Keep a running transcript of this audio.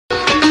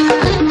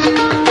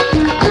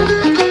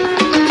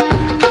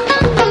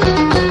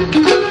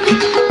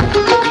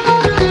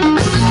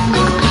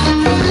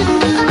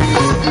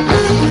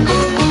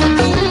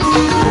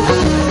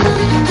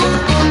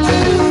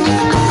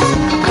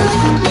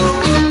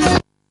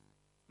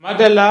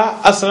Adala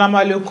assalamu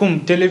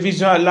alaikum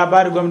television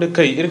labari gomde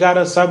kai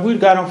irgara sabu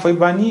irgaran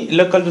faibani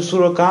lakal du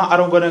suroka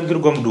arongona ngir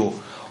gomdo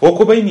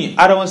woko bayni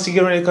arawan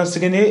sigirone kan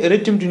sigene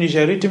Rythme du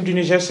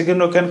Niger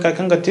sigirno kan ka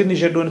kanga tir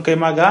Niger don kai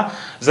maga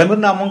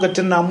zamirna mo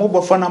ngatirna mo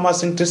bo fana ma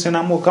sin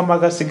tisena mo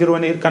kamaga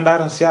sigirone ir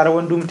kandaran si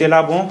arawan dum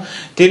telabon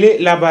tele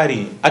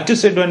labari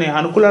atuse done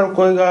han kular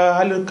ko ga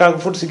hal ka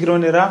fut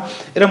sigirone ra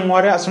ira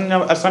moore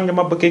asanya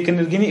mabba ke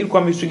kenir gini ir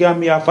ko mi suga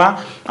mi yafa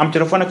am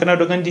telefona kana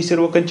do gandi sir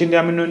wakan cindi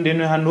amin non den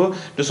hando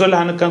do sol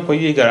han kan ko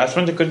yigar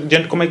asonde ko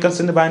jent ko may kan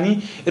sin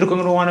bani ir ko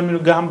ngro wana mi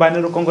ga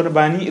hambani ro ko ngro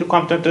bani ir ko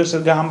am tan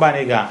sir ga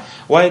hambane ga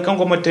waye kan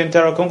ko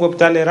tentara kongo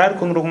pitale rar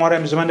ko ngro ngora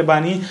mi zamande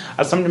bani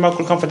asam dima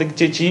kul kam fata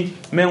ceci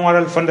me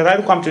ngoral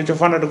fandara ko am ceci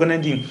fanda do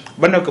ganandi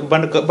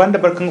banda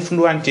bar kan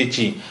fundu an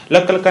ceci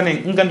lakal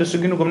kanen ngande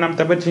suginu gom nam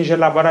tabati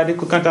inshallah barade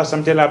ko kanta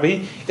samte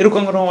labai ir ko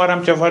ngro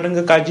waram ci fada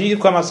nga kaji ir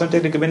ko ma samte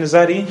de ben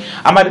zari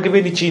amade ke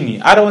ben cini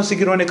ara won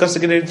sigirone kan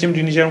sigire Rythme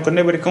du Niger ko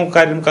nebari kan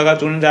kadim kaga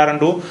tun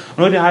darando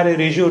no de hare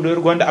regio do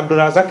gonda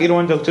Abdourazak ir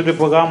won docteur de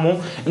programme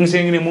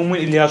ngene mumul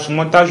Ilyas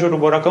montage do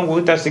borakan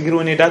go ta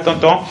sigirone da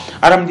tonton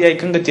aram di ay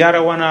kan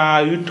tiara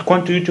wana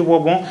compte YouTube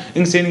bon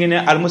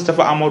ngene Al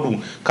Mustafa Amadou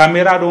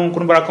caméra do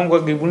kun bara kongo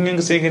ge bunne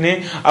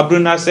ngene Abdou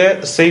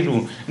Nasser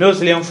Seydou no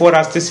selen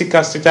fora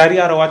stika stari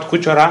arawat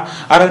kuchora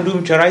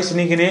arandum chora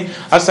ngene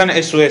Hassan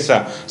SOS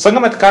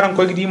sangamat karan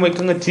ko gidi mo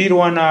kan tir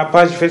wana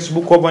page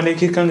Facebook ko bane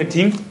ki kan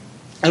tim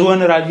won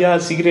radio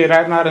sigire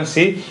radna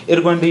ranse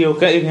irgonde yo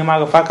ka irne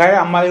maga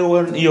fakaya amma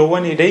yo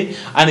woni dai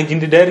an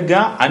gindi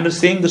derga an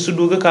seng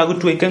suduga kagu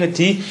to kan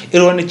ti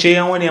irwoni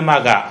cheyan woni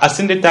maga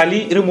asinde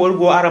tali ir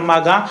morgo ara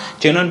maga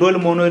cenon dole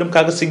mono irim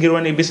kaga sigire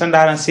woni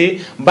bisandaran se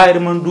bayir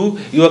mandu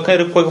yo ka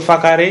ir ko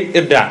fakare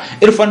irda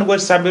irfan go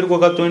sabir go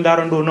gato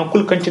ndarando no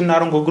kul kancin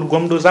narango gur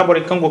gomdo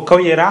zabore kango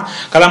kawyera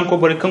kalam ko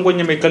bore kango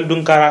nyame kal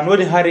dunkara no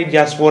de hare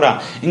diaspora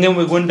ingam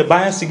we gonde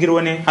baya sigire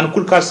woni an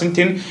kul ka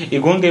sintin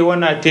igonge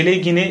wona tele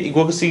gine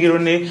igo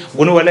sigirone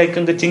gunu wala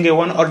kanga tinge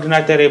won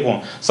ordinateur e bon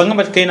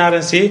sangamat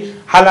kaynaran se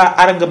hala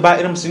aranga ba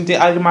iram sinti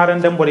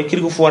almaran dam bore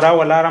kirgu fora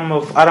wala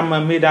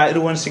aram meda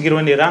irwon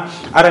sigirone ra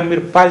aram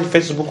mir page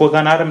Facebook ko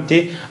ganaram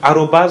te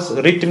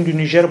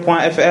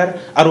 @rythmeduniger.fr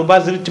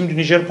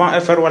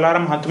 @rythmeduniger.fr wala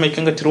aram hantuma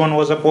kanga tirwon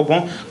whatsapp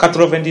bon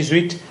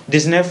 98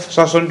 19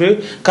 62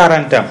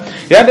 40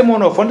 yade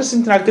mono fonde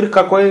sintina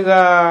kirka koy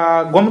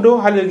gomdo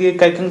halege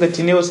kay kanga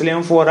tinewo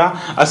selen fora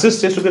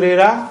assiste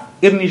sugirera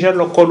ir Niger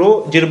lo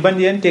kolo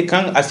jirbandi yante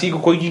kan asigo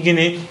ko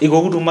gigine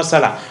igogudu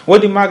masala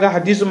wodi maga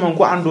hadisu man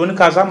ko andoni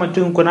ka zaman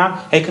tun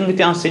kuna ay kan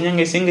gati enseignant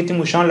ngay singati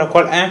mushan la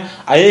kol 1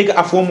 ayega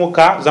afomo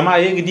ka zama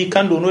ayega di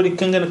kan do no di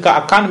kan ka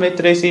akan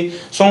maîtresse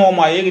son o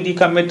ma ayega di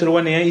ka maître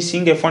woni ay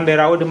singe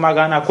fondera wodi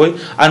maga na koy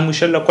an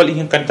mushan la kol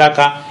hin kan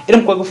taka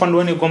irim ko go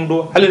fondoni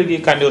gomdo halirgi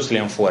kan de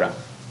oslen fora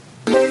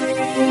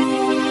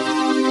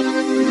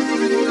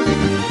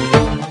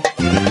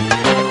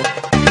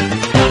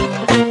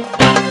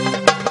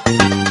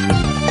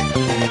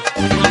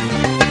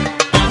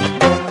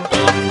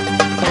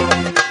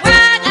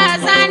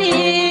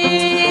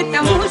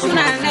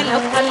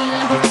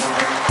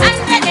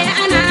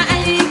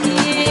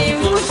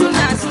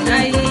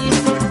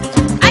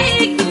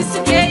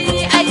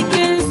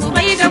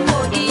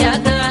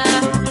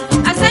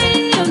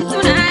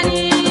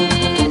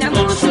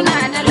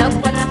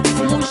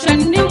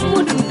New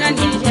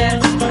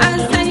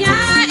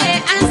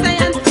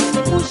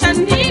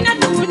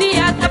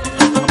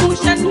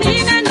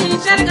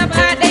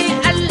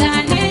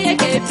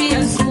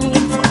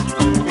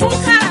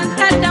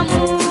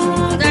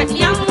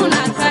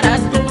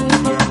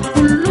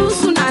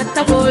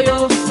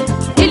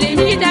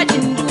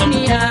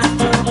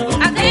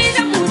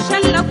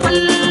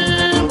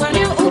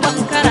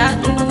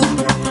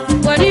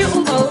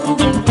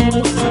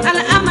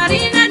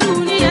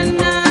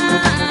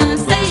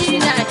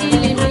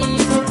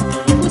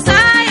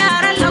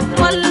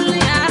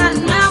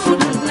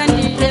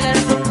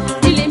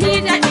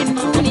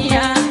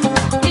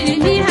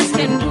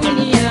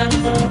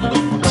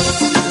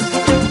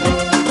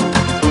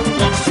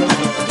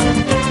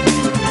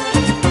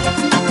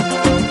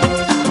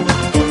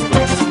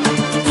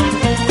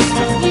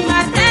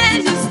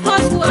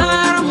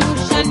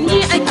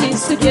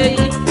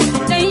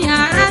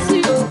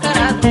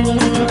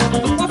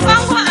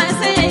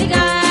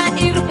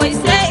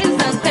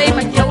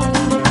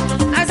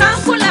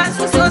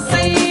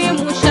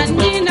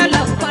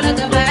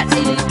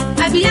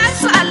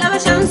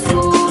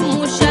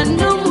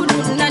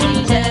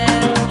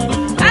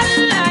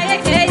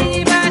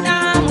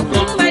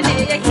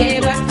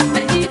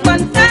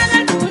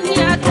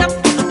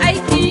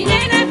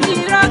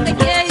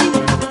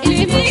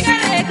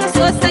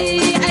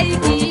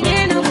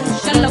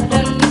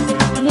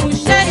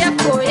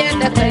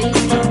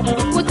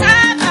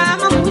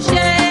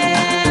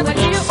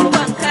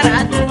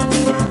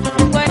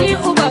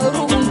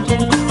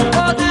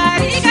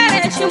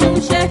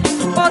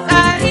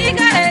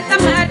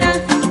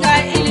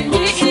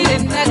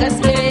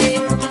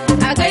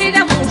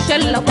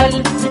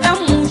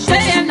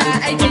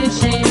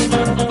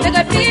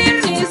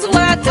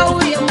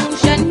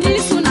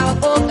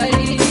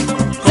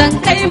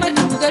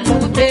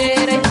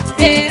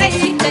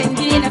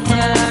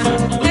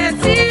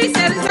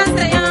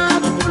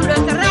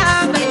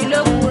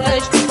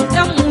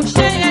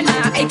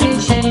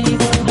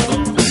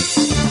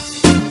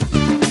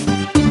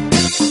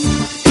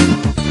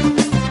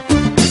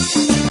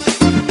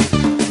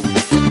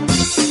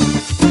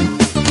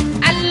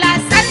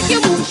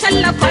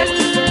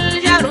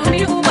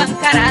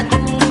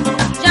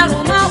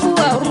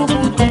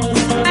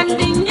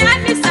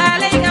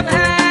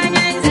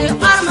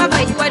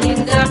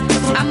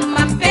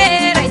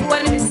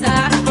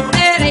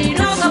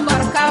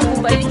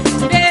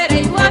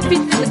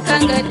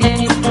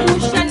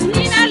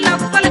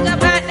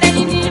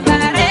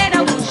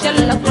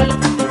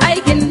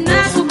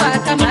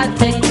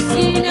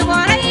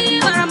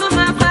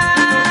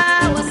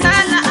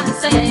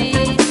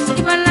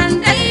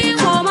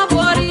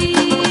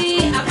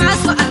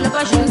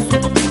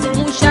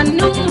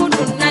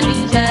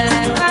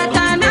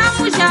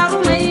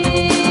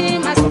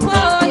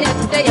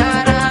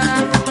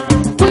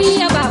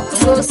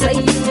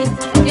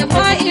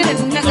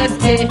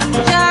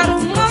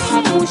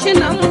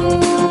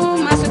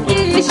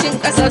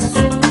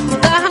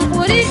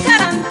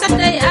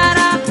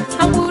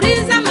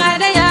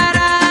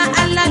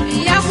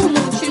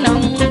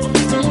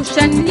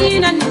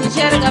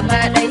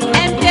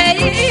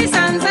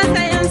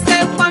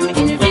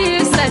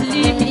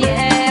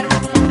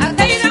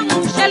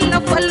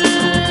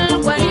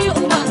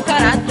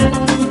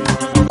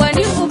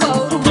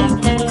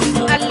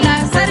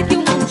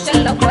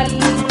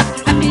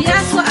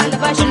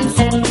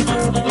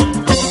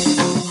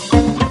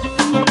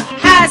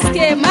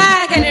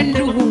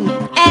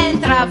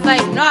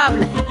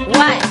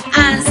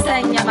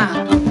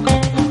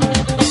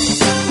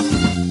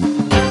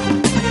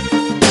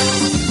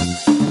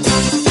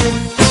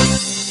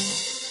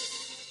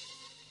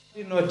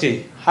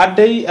kote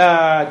hadai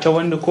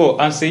chawande ko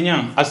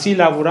enseignant asi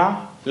labura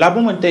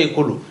labu man tay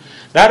kulu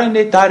daran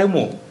de tare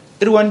mo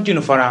irwan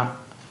jin fara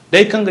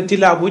dai kanga ti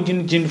labu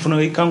jin funo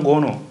ay kango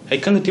no ay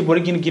kanga ti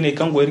borgin gine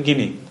kango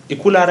irgine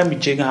ikula ra mi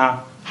cega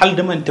ha hal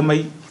de man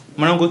tamai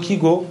manango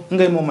kigo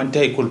ngai mo man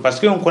tay kul parce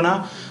que on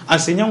kona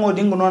enseignant o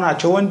dingo nona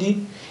chawandi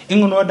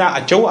ingono da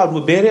a chaw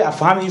abu bere a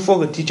fami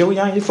foga ti chaw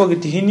ya foga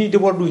ti hini de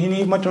bordu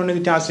hini matone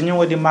ti enseignant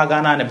wadi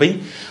maga na ne bay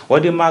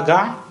wadi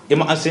maga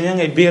ima enseignant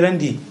e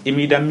berandi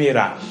imi da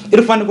mera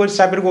irfan go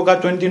sabir go ga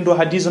tondi ndo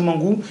hadisa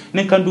mangu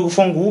ne kandu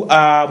fongu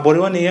a bore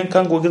woni yen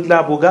kango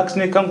gidla bo gax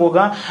ne kango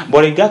ga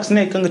bore gax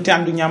ne kanga ti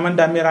andu nyaman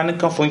da mera ne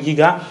kan fongi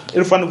ga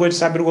irfan go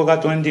sabir go ga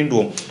tondi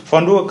ndo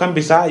fondo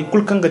kambe sa e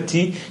kul kanga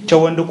ti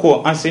chawande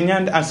ko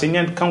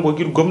enseignant kango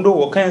gir gomdo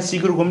o kan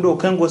sigir gomdo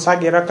kango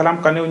sagera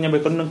kalam kanew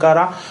nyambe kan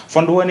kara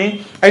fondo woni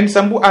ay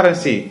sambu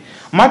aranse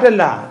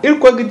madalla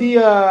irko gidi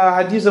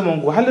hadisa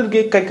mongo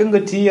halirge kay kanga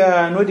ti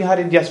nodi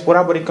hari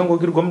diaspora bari kango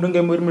gir gomdo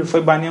ngey mo irmil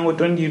foy bani ngo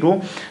tondi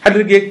do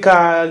halirge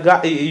ka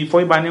ga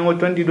foy bani ngo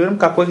tondi do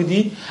ka ko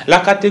gidi la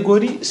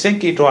catégorie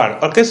 5 étoiles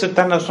orchestre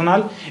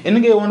international en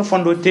ngey won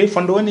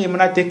fondo woni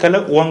manate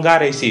kala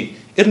wangare si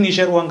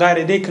Niger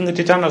wangare de kanga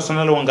ti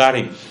international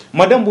wangare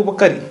madame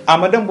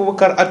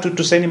Boubacar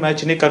atutu seni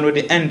machi ne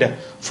kanode enda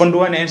fondo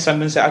woni en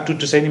sambin sa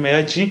atutu seni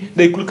machi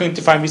de kulkan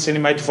ti fami seni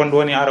machi fondo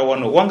woni ara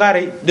wono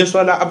wangare de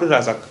sola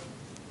Abdourazak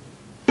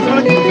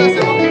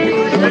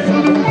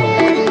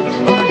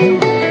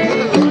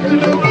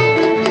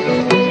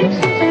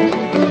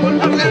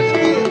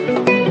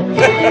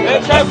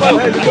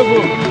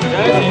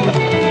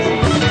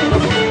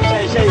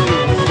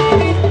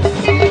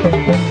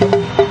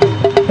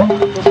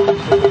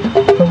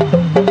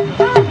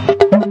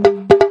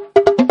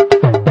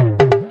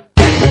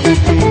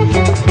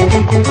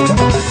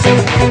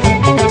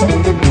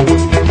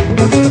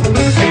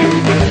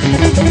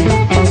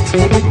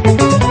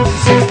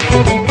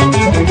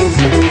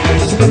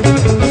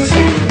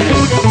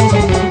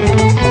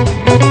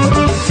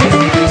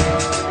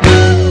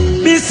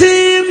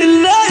بسم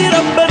الله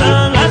ربنا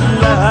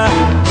الله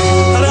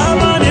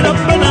رحمن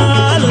ربنا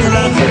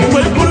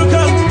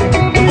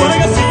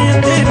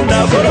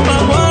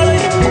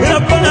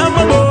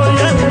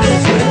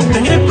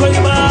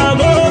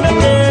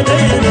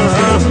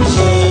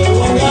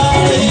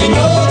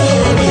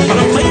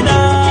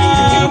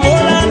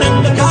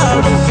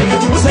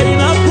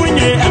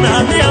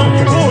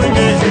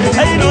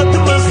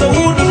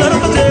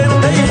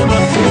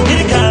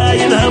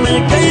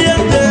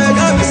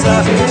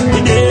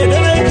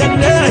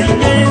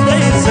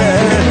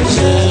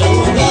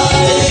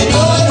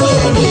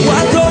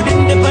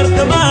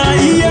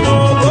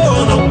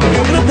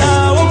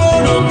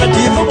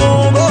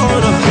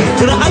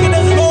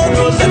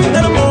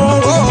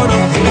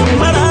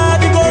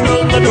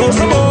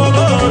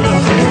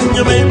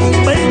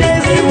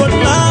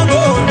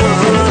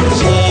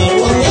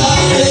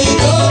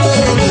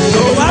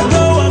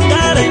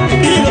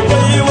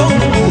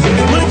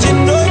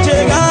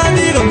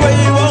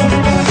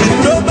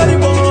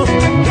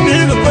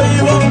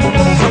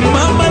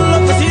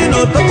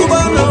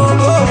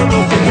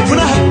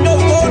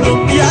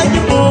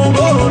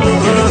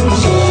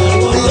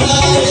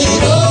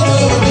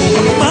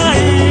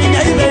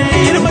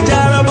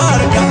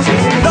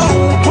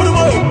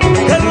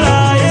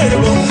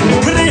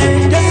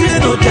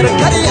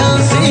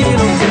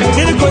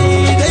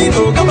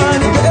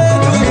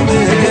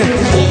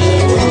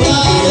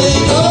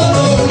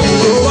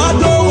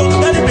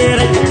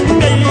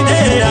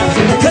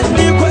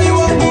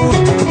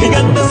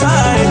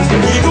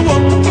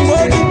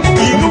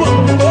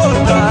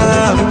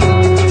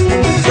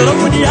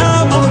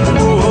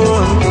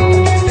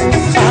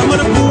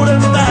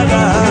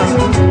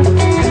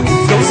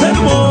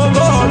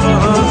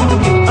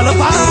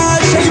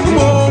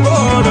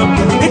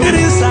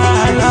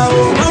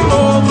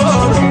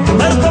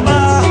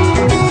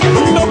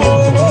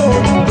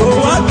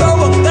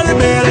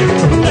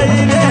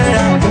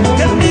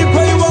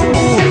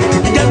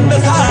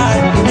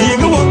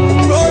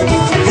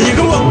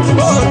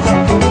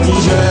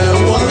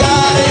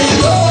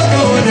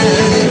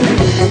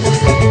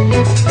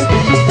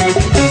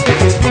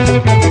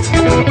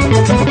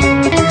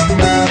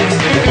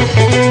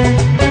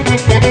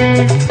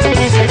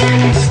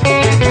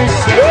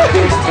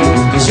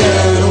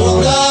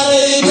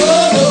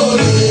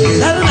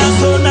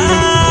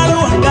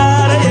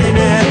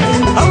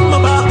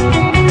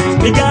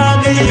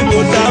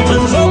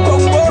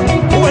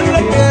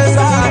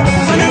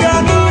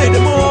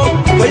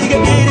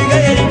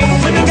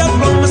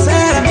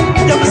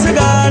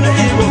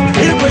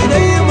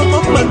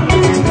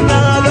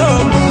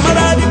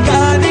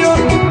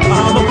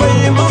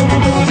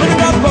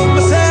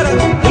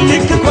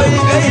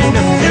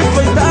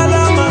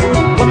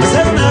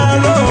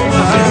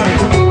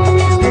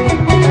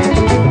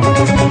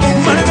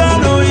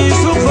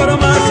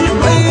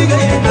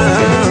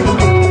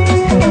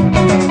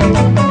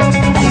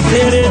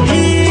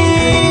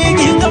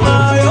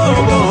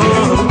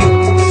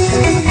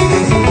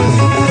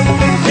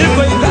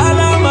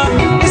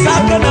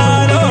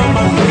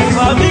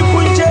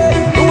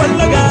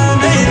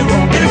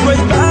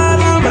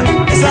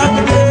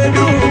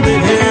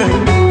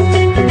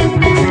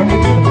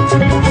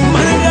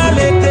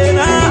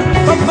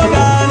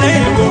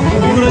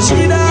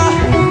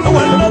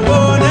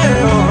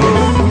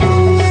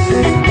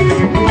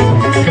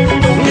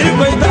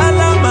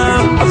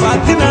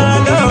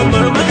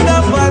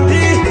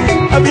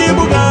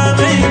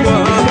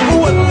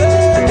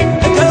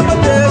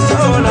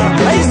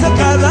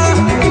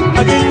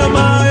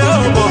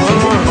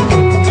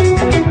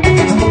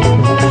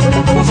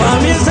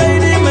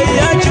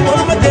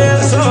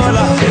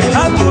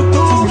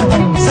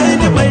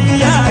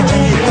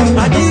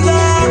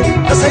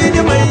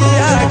Sayidi mai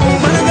yaki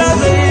malga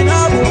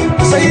Zainabu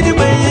Sayidi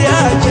mai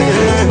yaki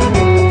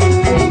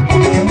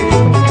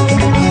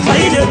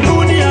faida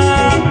duniya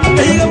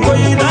kai ga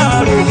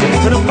koyinaru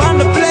turban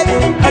da plate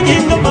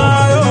agin ga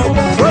mayo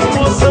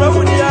farmo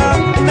sarauniya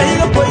kai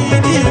ga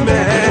koyini me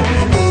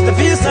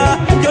nafisa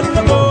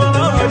jonna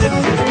bono din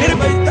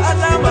irbai ta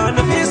alama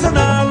nafisa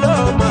na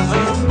loma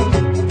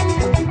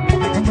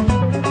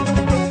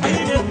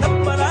aine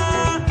tabbara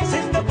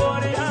sinda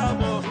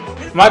boriyamo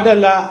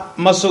madalla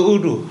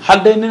Masuudu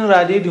haldainin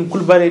rade din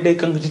kulbare dai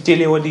kan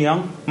tele wadi yan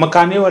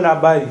makane wa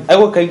labari ai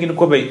wa kai gin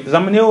ko bai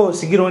zamanewo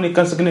sigiro ne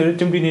kan sigine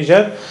Rythme du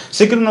Niger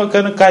sigiro no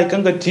kan kai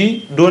kan gati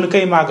don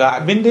kai maga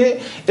abinde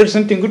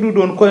irsin tingudu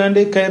don ko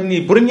yande kai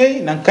ni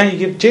burnye nan kan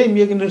yirce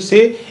mi yegin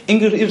se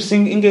ingir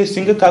irsing inge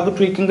singa ka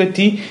gutu kan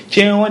gati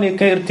ce wone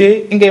kai irte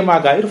inge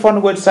maga irfon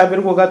go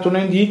sabir go gato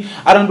nandi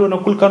arando na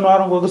kulkano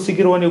arango go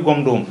sigiro ne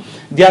gomdo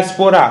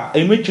diaspora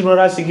ay mecino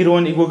ra sigiro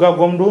ne go ga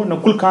gomdo na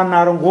kulkan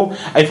narango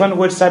ay fan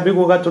go sabir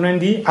go gato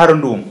ndi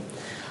arandum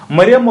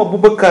Mariam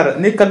Abubakar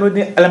ne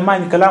kanodi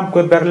Allemagne kalam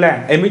ko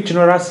Berlin e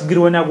mitino ras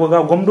girwana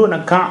goga gomdo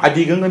na kan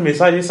adiganga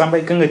message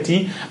sambay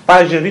kangati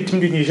page Rythme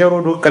du Niger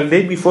do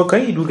kalde bi fo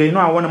kan idu gayno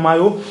awon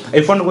mayo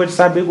e fon go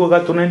sabe goga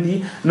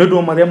tonandi no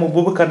do Mariam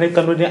Abubakar ne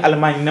kanodi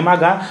Allemagne ne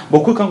maga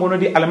bokku kan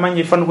gonodi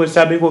Allemagne fon go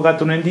sabe goga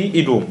tonandi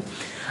ido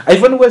ay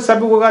fon go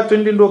sabe goga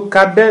tonandi do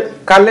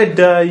Khaled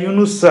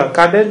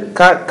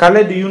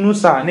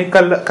Yunusa ne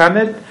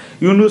Khaled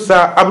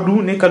Yunusa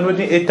Abdou ne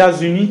kanodi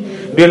États-Unis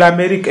de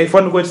l'Amérique e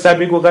fon go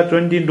sabe go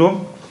gatondi do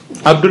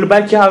Abdul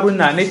Baki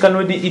Haruna ne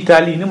kanodi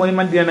Italie ne moy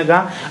mandi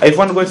naga ay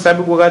fon go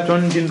sabe go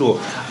gatondi do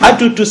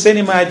atutu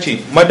seni machi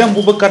madame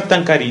Boubacar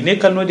Tankari ne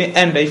kanodi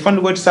Inde ay fon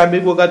go sabe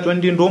go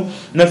gatondi do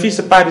Nafis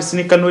Paris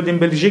ne kanodi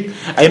Belgique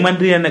ay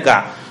mandi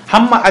naga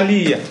Hamma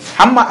Ali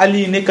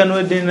ne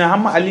kanodin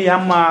Hamma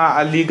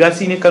Ali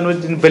Gassi ne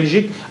kanodin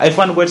Belgique ay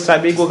fan go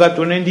sabe go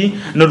gatonendi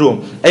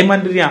nodo ay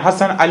mandrian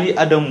Hassan Ali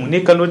Adamu ne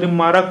kanodin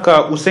Maroc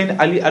Hussein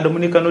Ali Adamu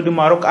ne kanodin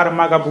Maroc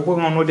armaga buko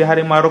ngonodi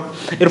hare Maroc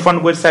irfan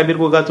go sabe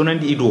go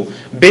gatonendi ido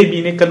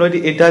baby ne kanodi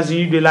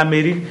États-Unis de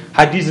l'Amérique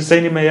Hadiz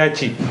Saini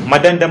Mayachi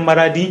Madanda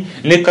Maradi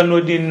ne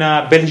kanodin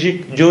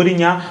Belgique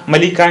Jorinya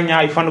Malikanya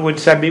ay fan go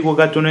sabe go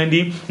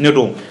gatonendi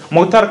nodo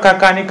Motar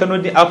Kaka ne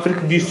kanodin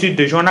Afrique du Sud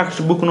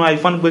Jonax Bukno ay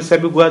fan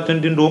sabi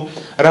guatundindo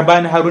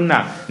Rabani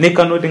Haruna ne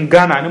kanodin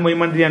Ghana ne moy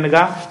mandriya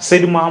naga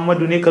Said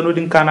Muhammadu ne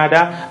kanodin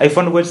Canada ay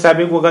fan go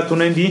sabi go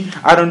gatunendi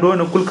arando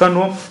ne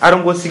kulkano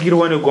arango sigir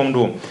woni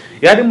gomdo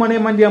yadi mone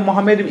mandiya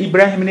Mohamed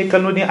Ibrahim ne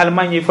kanodin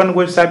Allemagne fan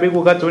go sabi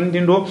go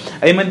gatunendi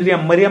ay mandriya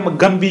Mariam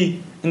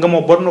Gambi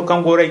ngamo borno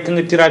kango ray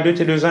kanga tira do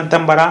television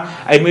tambara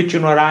ay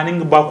mecino rani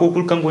ng ba ko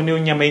kul kango ne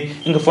nyamay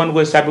nga fon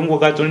go sabi go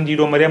gaton di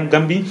do Mariam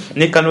Gambi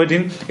ne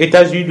kanodin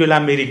États-Unis de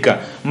l'Amérique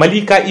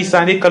Malika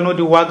Isa ne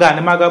kanodi waga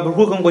ne maga bu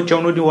ko kango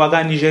chawno di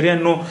waga Nigerian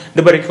no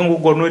de bare kango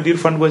gorno dir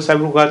fon go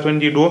sabi go gaton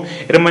di do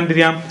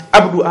remandriam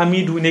Abdou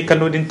Amidou ne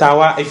kanodin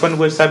Tawa ay fon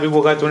go sabi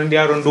go gaton di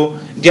arondo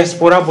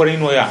diaspora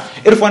borino ya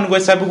fon go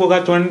sabi go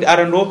gaton di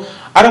arondo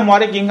ara mo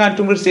are ginga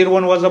tumir ser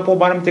won waza po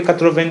baram te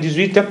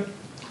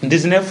 98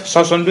 19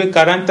 62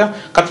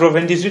 40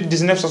 98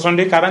 19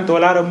 62 40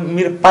 wala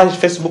mir page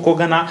Facebook o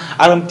gana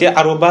aramte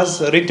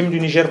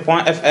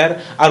 @rythmeduniger.fr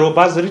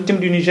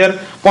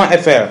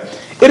 @rythmeduniger.fr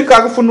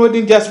irka ko funno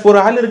di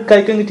diaspora halir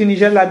kay kan ti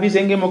Niger la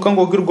bizenge mo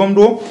kango gir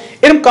gomdo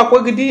irim ka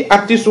ko gidi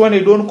artiste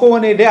woni don ko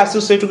woni de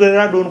associate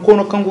gara don ko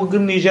no kango gir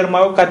Niger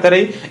ma ka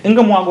tare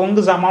inga mo go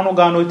nga zamano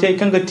gano te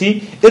kan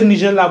gati ir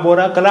Niger la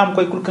bora kalam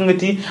koy kul kan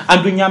gati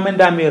andu nyamen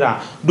da mera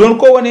don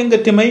ko woni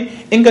ngati mai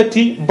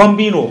ingati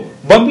bambino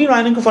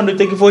anin ko fando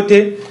tegi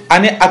fote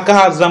ane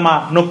aka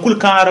zama no kul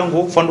kan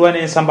arango fando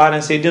wane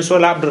sambaran se din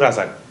sola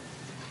Abdurrazak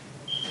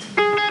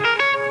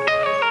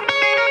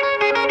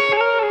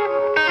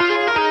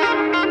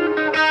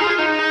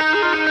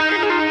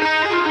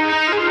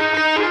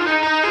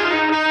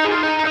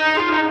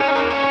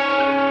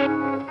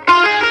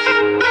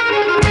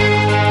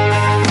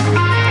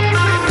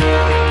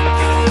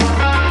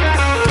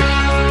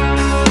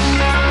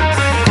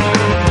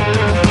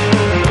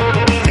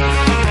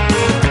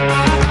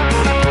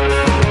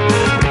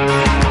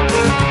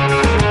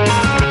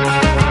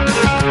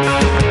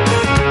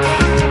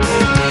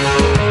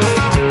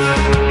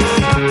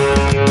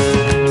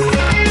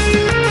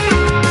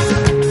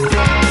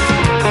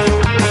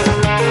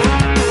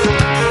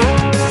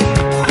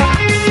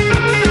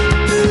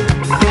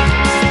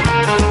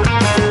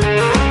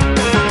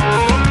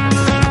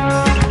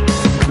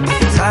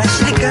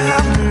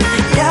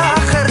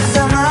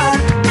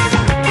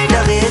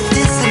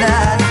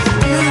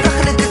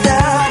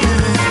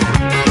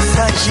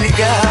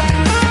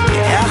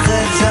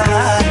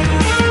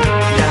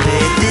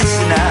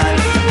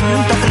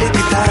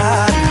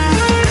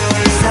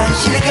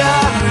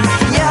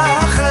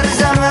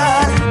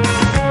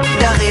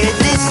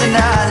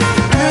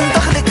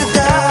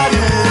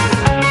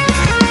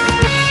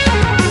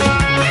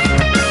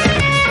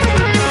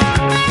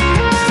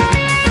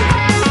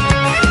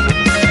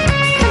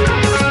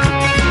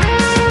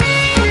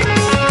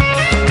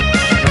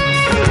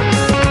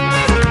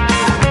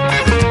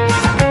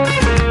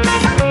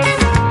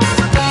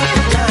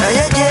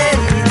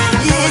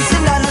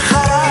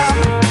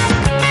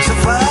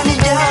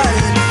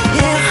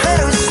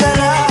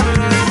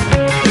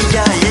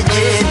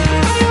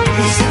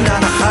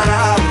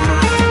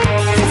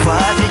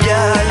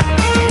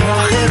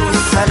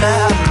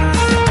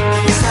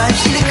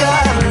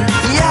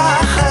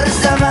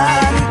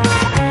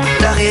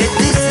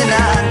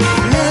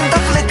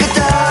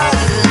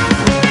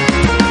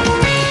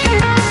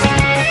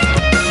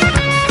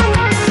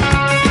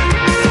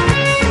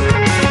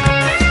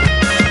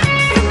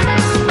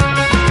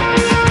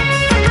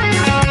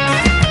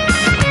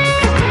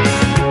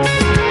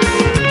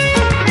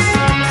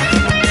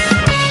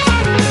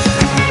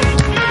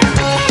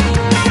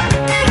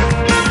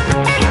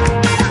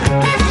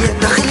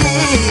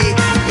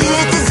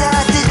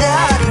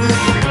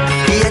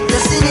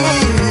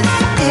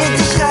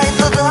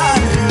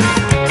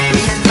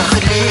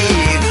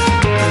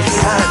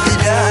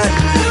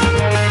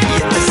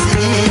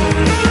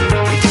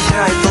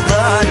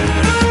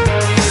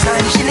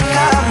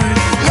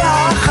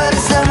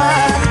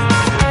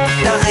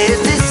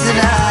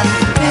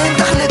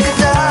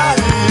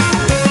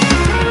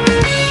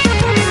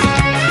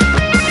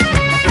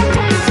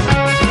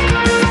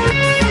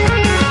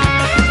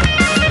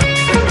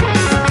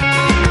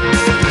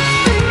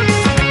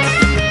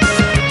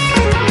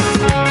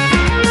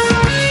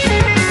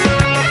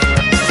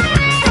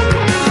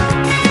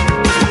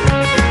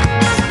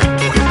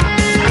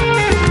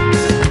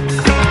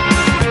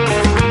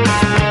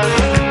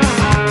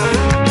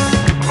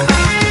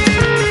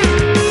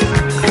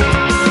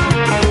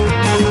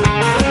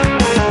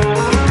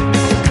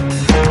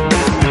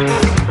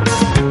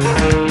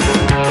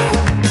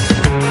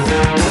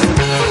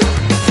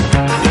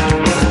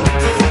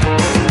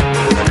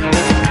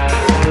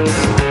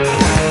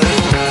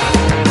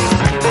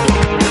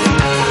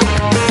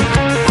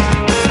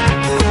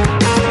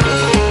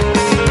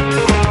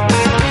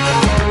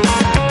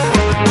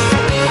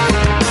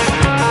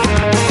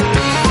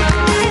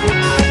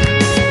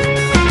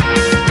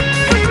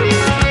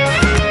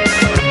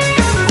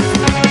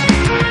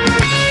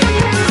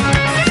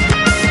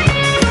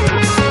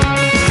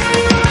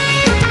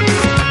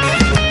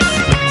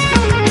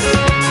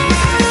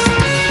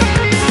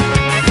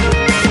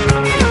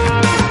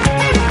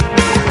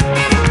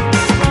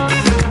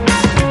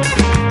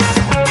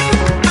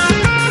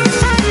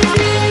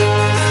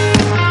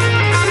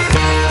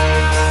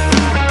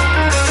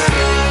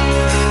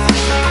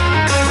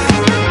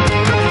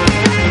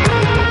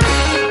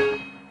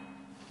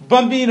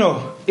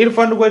bambino il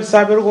fandu go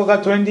saber go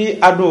gatondi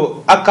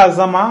ado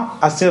akazama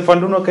asin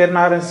fandu no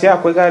kayna ransia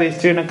ko gare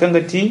strina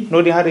kangati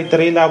no di hare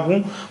tare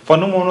labu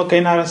fandu mono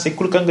kayna ransi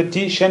kul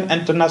kangati chaîne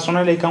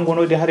international e kango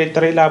no di hare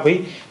tare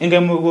labai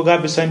ingam go ga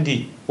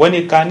bisandi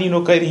woni kani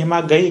no kayri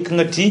hima gay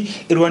kangati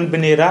irwan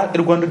benera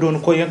irgonde don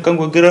ko yan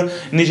kango gira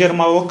Niger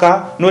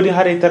mawoka no di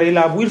hare tare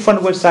labu il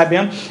fandu go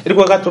sabiam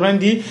irgo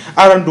gatondi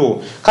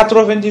arando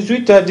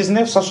 98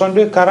 19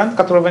 62 40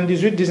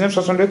 98 19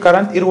 62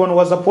 40 irwan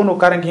wazapono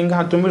karan hinga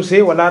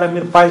hantumurse wala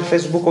ramir page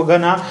Facebook au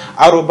Ghana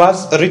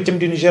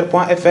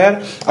 @rythme-du-niger.fr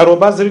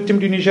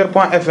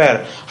 @rythme-du-niger.fr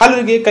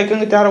halge kay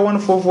kan tara won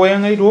fofo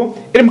yang ido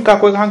irim ka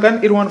ko hangan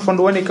irwan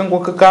fondo woni kan go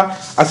kaka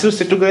asul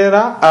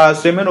setugera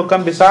semeno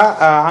kambesa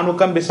hanu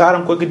kambesa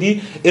ran ko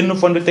gidi irnu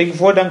fondo tegi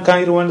fodan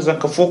kan irwan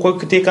zanka foko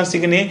kite kan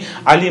signe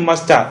Ali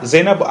Master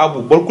Zainab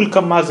Abu bolkul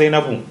kam ma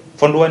Zainabu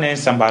fondo woni en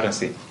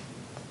sambaranse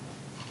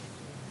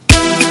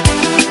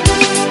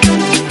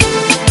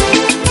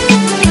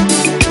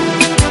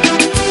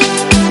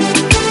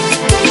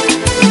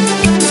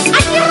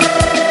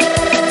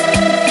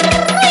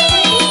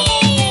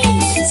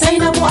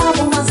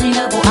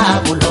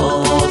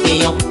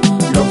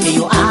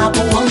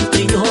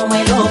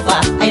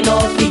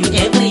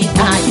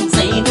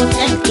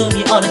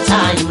all the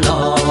time,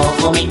 love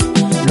for me,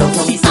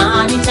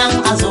 sani chang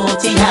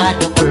azoti ya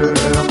do pull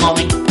for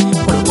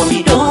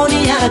me, doni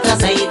ya ta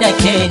say da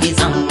keni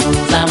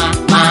zama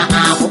ma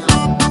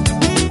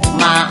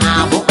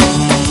abu,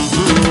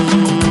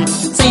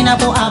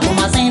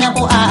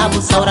 Zainabu abu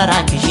saurara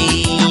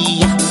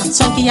kishi,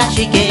 sonki ya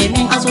shige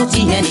min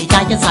azoti ya ni ta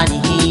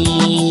sani,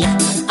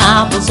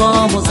 abu so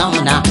mu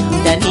zauna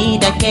da ni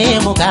da ke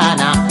mu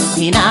gana,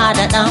 ni na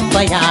da dan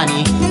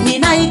bayani.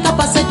 Nai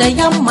kapasa da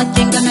yamma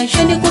kinga na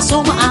shini kuso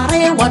mu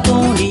arewa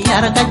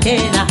duniyar da ke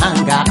na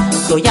hanga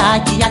to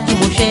yaki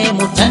mushe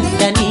mu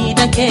tandani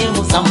da ke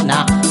mu zamna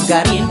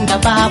garin da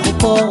babu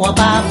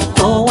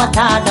kowa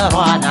ta da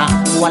rana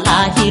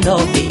wallahi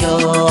lobiyo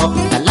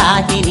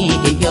wallahi ni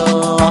yo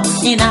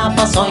ina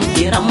fason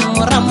kiram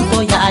ram to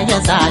ya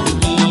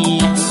zalimi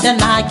da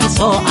na ki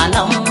so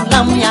alam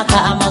lam ya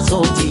kama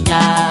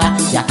zuciya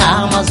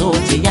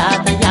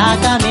da ya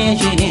ga me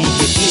shine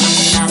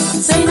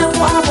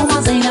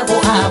Zainabu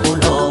Abu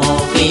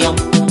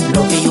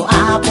love you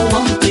Abu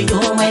want to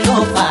you my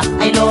lover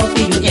I love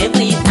you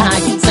every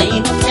time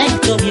Zainabu take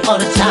to me all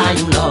the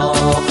time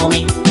love for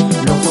me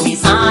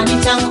sani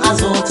chang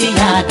azoti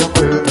ya do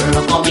kul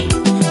for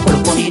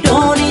me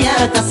doni ya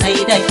ta sai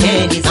da ke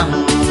ni zama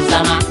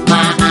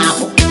ma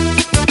abu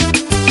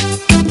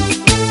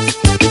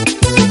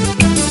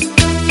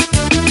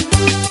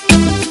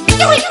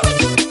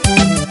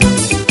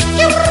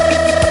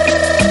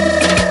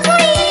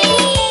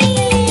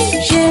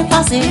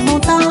C'est mon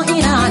temps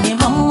irani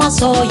maman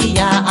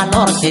soya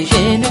alors que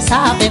je ne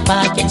savais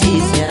pas que tu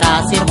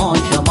seras sur mon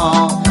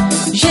chemin.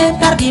 J'ai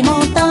perdu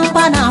mon temps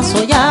bana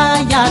soya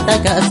ya da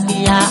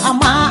gaskiya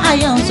amma a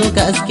yanzu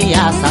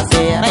gaskiya ça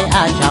serait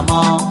à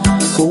jamais.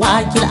 Quoi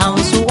qu'il en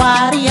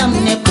soit rien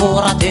ne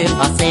pourra te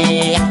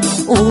passer.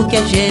 Où que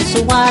je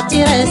sois tu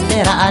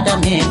resteras dans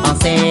mes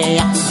pensées.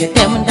 Je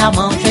t'aime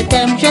d'amant, je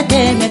t'aime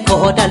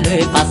qu'au dans le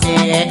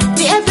passé.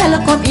 Tu es belle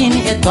comme une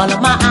étoile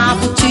ma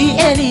abu tu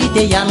es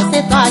l'idéal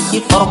c'est toi qui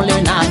forme le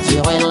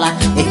naturel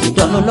et qui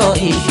donne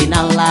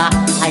l'original.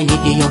 I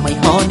need you my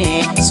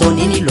honey, so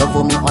nini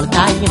love me all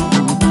time.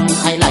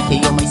 I like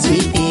you my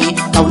sweetie,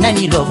 now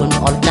nani love me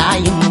all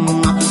time.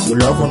 You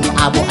love me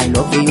Abu, I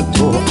love you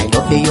too, I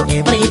love you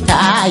every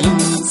time.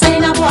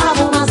 Zainabu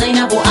Abu,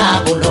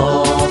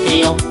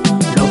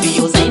 love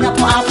you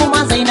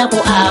Zainabu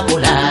Abu,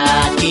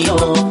 like you.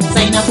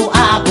 Zainabu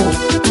Abu,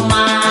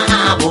 ma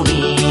Abu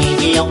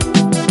ni yo.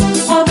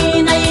 Omi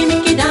na yimi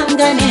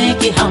kidangane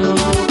ki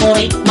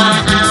hankuri ma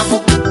Abu.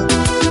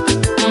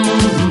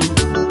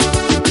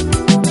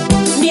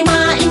 Ni ma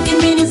inti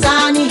mini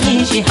zani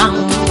hishi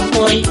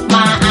hankuri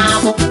ma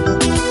Abu.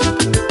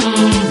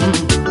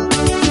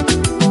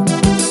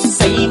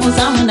 Sai mu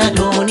zamna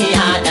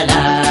duniya da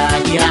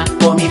lahira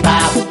komi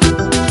babu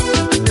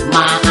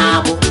ma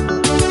Abu,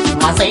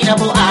 ma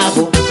Zainabu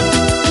Abu.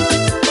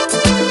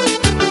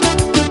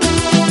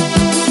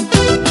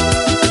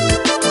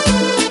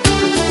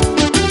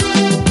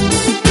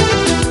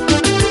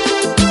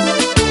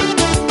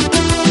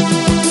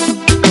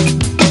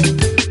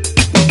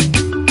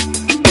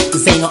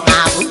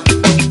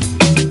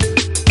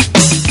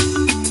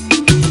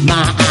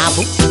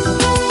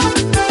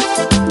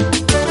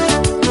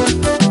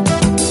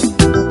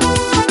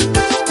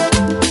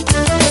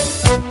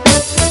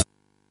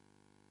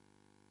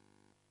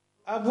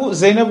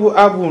 Zainabu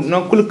Abu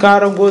nan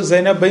kulkarango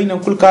Zainabai nan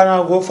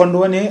kulkarango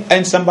fandone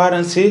ain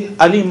sambaranse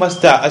Ali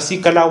Master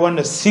asikala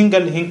wanda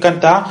single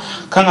hinkanta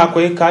kan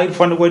akwai kai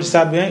fandugo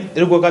sabien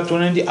irgo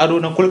gatonandi ado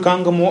nan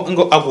kulkanga mo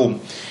ngo abu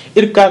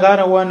irka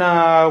gara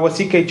wana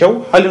wasike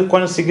chaw halil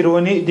kon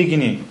sigirwoni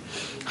digini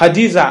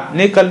Hadiza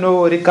ne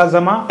kalno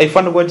rikazama ay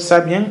fan go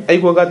sabien ay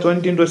goga to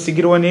ndindo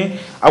sigirwane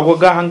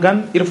agoga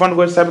hangan irfan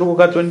go sabir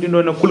goga to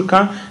ndindo na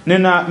kulkan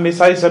nena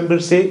message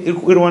sabirse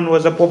irwan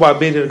waza poba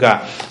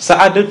bedirga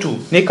saadatu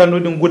ne kalno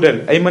din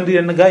gudal ay mandi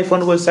na ga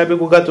fan go sabir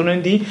goga to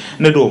ndi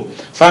nado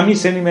fami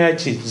seni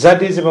meyachi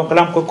zade ze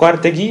kalam ko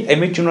kwartegi ay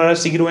metuno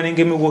sigirwane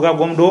ngemi goga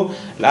gomdo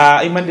la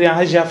ay mandi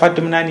hajja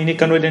fatumna ni ne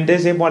kalno den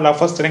deze bon la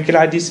fast tranquille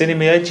hadis seni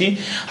meyachi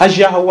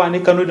hajja hawa ne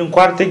kalno din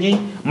kwartegi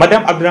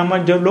madame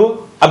Abdurrahman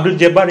Diallo Abdul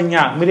Jabbar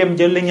nya Miriam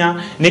Diallo nya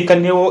ne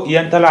kaneo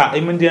yantala ay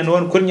mandi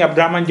non kurnya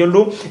Abdurrahman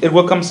Diallo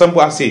ergo kam sambu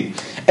ase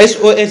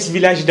SOS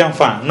village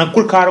d'enfants na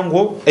kul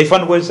karango ay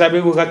fan go sabe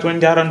go gatwan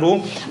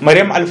jarando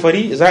Mariam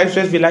Alfari za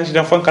SOS village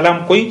d'enfants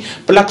kalam koy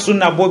plak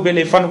sunna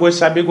bobele fan go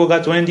sabe go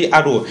gatwan di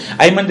ado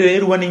ay mandi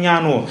erwani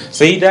nyano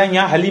Saida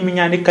nya Halimi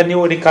nya ne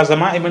kaneo de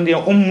kazama ay mandi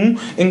ummu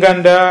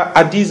inganda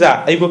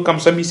Adiza ay go kam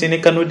sami se ne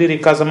kano de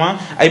kazama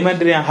ay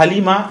mandi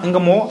Halima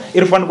ngamo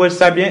irfan go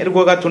sabe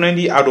ergo gatwan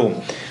di ado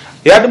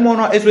yad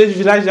mono SOS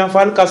village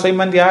d'enfants ka say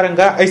mandi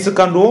haranga ay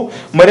sekando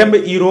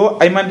marembe iro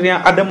ay mandi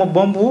Adama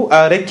Bombu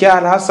Rekia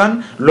Al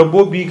Hassan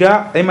Lobo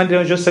Biga ay mandi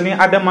Jocelyn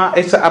Adama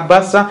Esa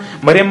Abbasa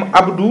Mariam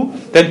Abdou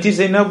tanti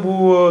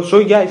Zainabu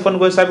Soya ay fan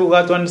go sabi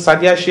ga ton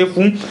Sadia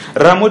Chefu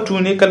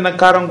Ramotu ne kan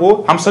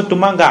karango Hamsatu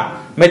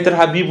Manga Maître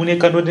Habibou ne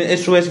kano den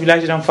SOS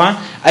village d'enfants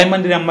ay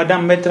mandi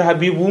madame Maître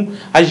Habibou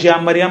Ajia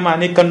Mariama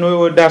ne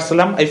kano Dar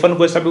Salam ay fan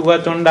go sabi ga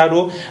ton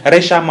dado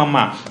Resha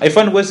Mama ay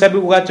fan go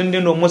sabi ga ton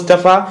dino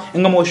Mustafa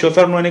ngamo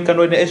chauffeur no ne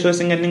kano den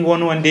SOS ngani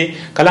ngono wande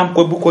kalam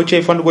ko bu ko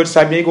che fan go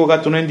sabi go ga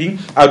ton ndi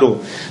ado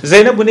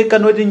Zainabu ne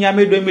kano den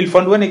nyame 2000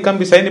 fan woni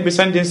kambi sayne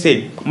bisan den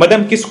se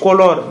madame Kiss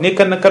Color ne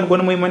kan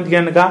gono moy mandi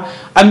ga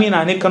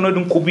Amina ne kano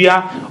den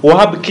Kubiya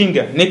Wahab King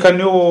ne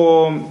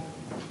kano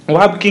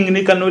Wahab King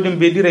ne kan nodin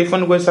bedira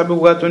ifan go sabe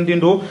go gaton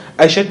dindo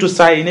Aishatu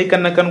Sai ne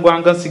kan go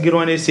angan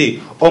sigirone se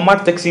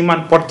Omar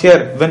Taximan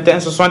Portier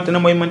 2160 ne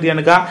moy mandi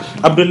ga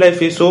Abdullah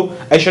Feso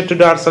Aishatu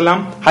Dar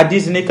Salam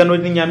Hadis ne kan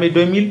nodin nyame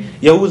 2000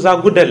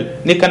 Yahuza Gudal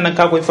ne kan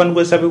ka go ifan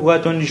go sabe go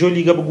gaton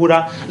joli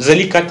gabugura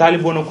Zalika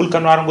Talibo no kul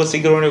kan warango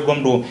sigirone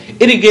gomdo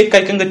irige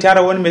kay kan ga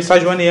tiara won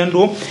message woni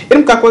yando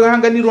irim ka ko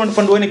hanga ni ron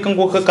fando woni kan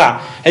go kaka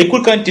ay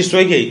kul kan ti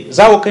soyge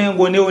zawo kan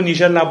go ne o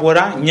Niger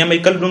labora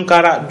nyame kaldun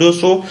kara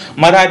doso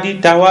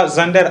maradi tawa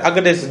Zander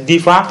Agades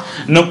Difa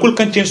na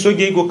kulkancin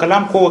soge go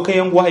kalam ko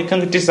kayan go hay kan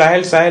ti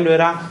Sahel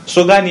wera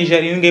soga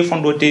Niger ngay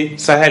fondote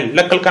Sahel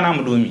lakal kana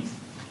mudomi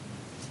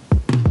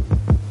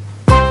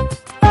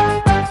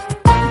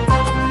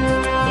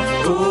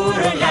pour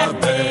la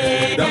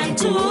paix dans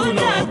tout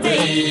le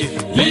pays,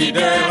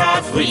 leader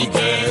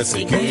africain,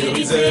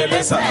 sécuriser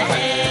le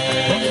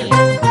Sahel.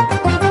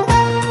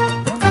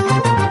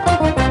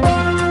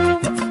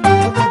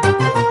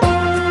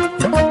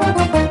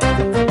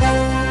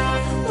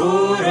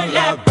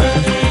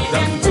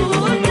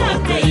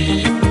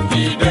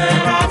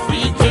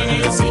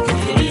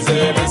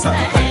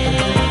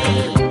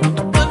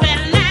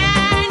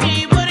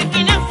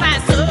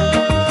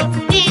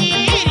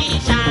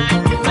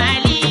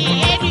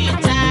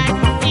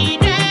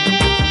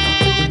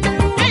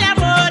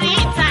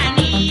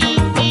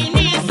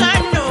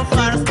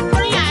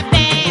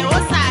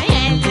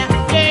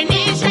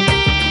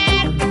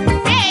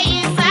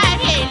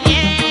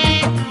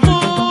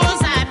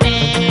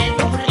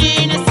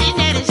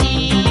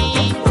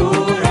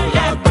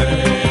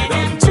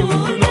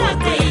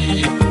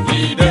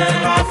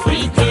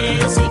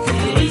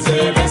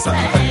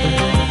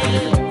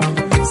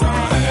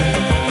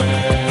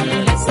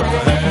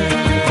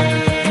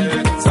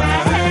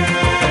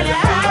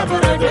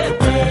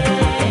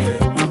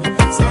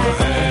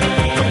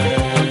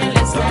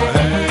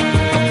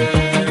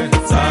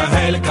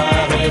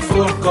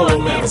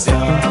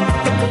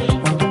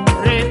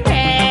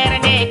 Repère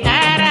des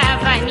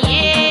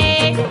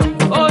caravaniers,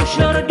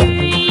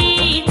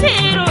 aujourd'hui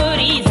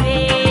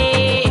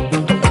terrorisés.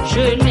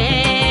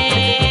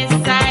 Jeunesse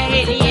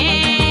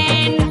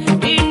sahélienne,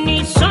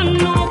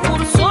 unissons-nous pour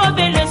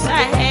sauver le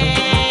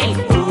Sahel.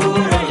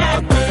 Pour la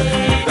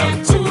paix dans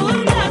tout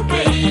le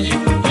pays,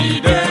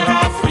 leader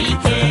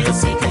africain,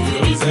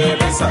 sécuriser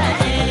le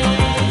Sahel.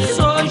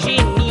 Soji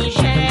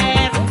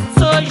Niger,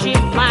 Soji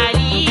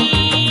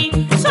Mali,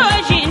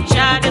 Soji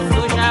Tchad,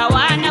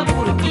 Sojawana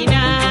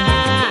Burkina,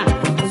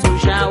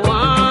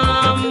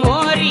 Sojawan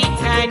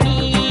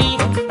Mauritanie,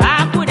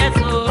 Babu da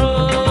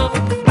Tsoro,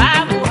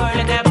 Babu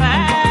Olgaba,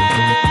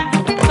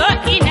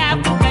 Burkina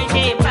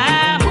Bukaje,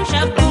 Babu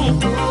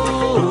Shakunku.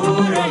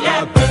 Pour la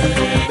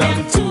paix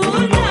dans tout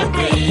le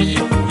pays,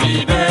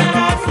 leader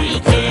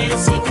africain,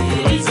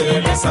 sécuriser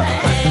le Sahel.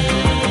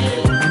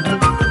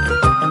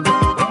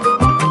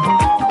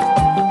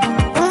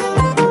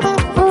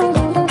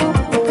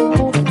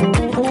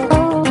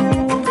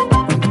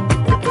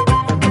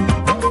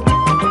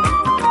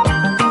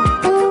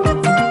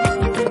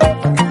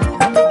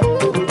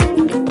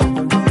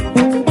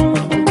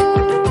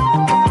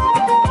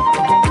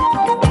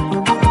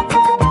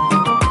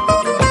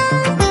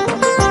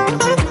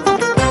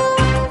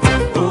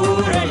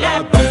 Pour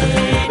la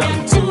paix dans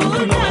tout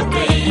le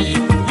pays,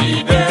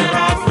 leader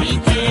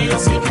africain,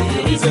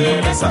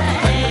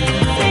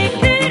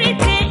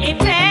 Sécurité et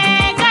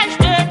paix, gage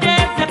de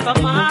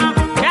développement.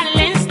 Dans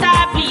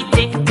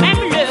l'instabilité,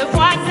 même le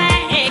voisin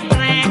est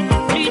craint.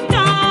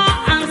 Luttons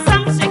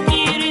ensemble,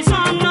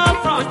 sécurisons nos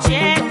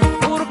frontières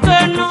pour que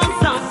nos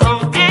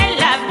enfants aient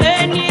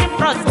l'avenir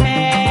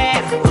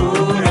prospère.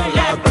 Pour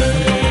la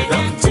paix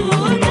dans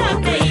tous nos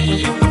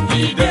pays,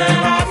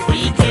 leaders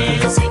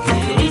africains,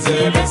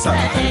 sécuriser le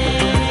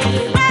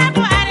Sahel.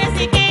 Babu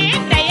arziki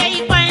da yayi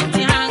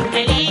kwanci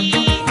hankali,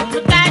 su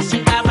tashi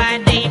gaba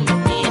dai mu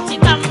ci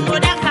kanmu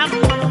da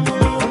kanmu.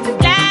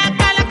 Ya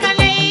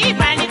kalkalai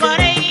bani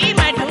gorai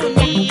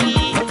maduni,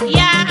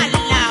 ya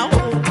Allahu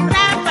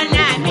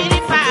rabbana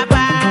mirfa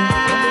ba.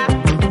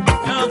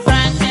 Nos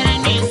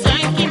fraternités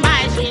sont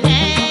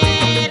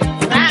imaginaires,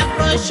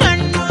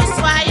 rapprochons-nous,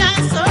 soyons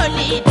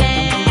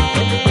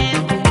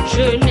solidaires.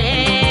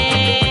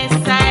 Jeunesse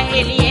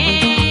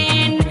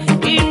sahélienne,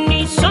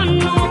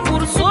 unissons-nous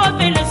pour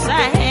sauver le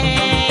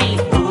Sahel.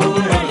 Pour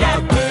la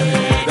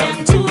paix dans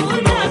tous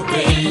nos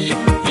pays,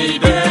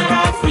 leaders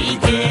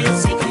africains,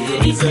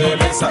 sécuriser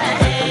le Sahel.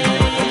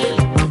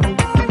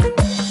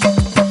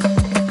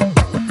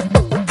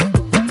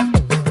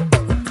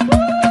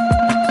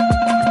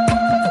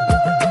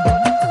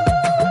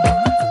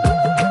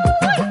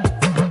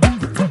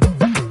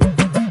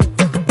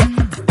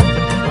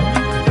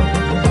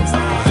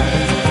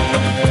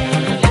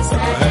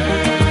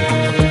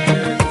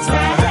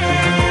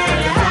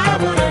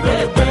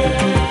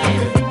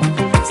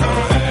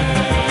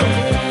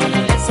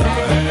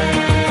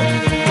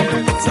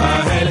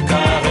 Sahel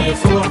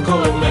carrefour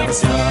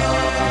commercial.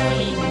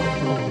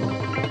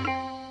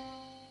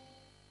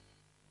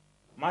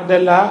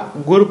 Madala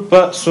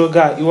groupe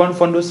soga iwan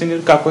fondo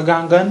sinir ka ko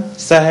gangan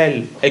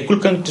Sahel ay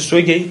kulkan to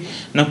soge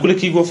nan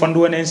kulki go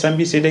fondo wonen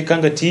sambi se dai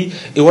kangati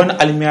iwan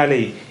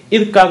almiale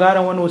ir ka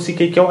garan wono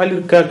sike kyaw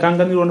alir ka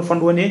kangan won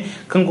fondo wone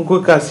kanko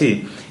ko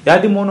kase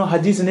yadi mono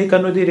hadis ne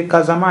kano de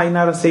kazama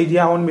inara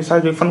saidiya on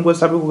message fan go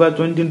sabi ko ga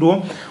to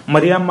ndindo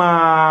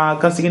mariama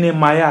kansigine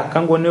maya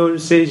kango ne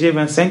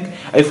CG25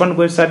 ay fan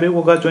go sabi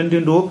ko ga to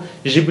ndindo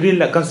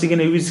jibril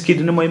kansigine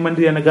wiskid ne moy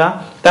mandiri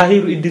naga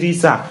tahir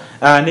idrisa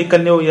ne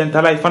kanne yan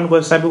tala fan go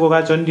sabi ko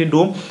ga to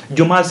ndindo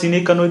juma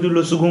sine kano di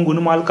lo sugungu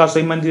no mal kaso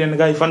mandiri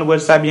naga fan go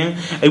sabi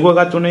ay go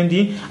ga to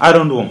ndi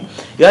arondo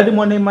yadi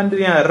mono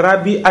mandiri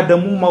rabi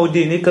adamu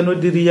mawde ne kano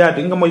di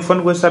riyad nga moy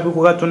fan go sabi ko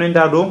ga to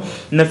ndado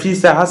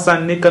nafisa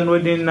hasan ne kano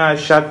na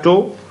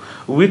château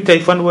wita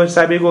ifan go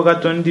sabe go ga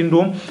ton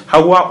dindo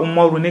hawa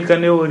umaru ne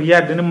kan o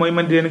riyad ne moy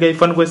man den ga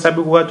ifan go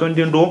sabe go ga ton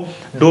dindo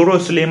doro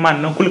suleiman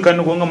nan kul kan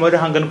go ngamore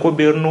hangan ko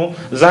berno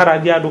zara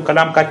dia do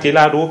kalam ka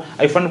telado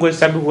ay fan go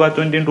sabe go ga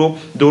ton dindo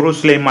doro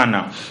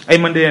suleiman ay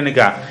man den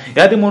ga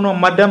yadi mono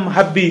madam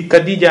habbi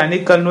khadija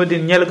ne kan no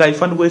den nyel ga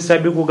ifan go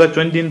sabe go ga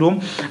ton dindo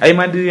ay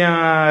man den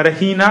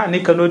rahina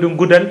ne kan no den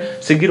gudal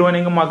sigir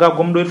woni ngama ga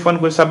gomdo ifan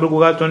go sabe go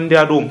ga ton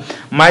diado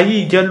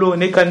mayi jallo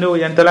ne kan no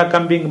yantala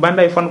kambing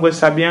banda ifan go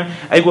sabe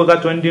ay go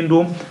ga ton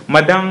dindo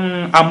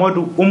madam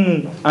amadou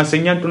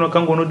enseignante no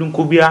kango no dun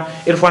kubia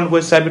irfan go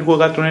sabir go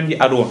ga ton di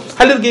ado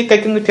halirge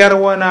kay king tiara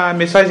wana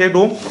message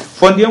do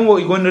fondien wo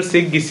igonner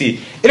se gisi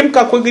irim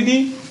ka ko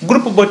gidi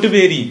groupe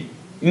botuberi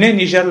ne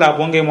Niger la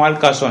bonge mo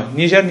alkason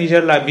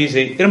Niger la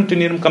bise irim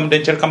tunirim kam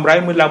den cer kam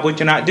ray mu la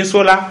bocina de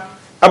sola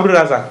abdou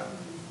razak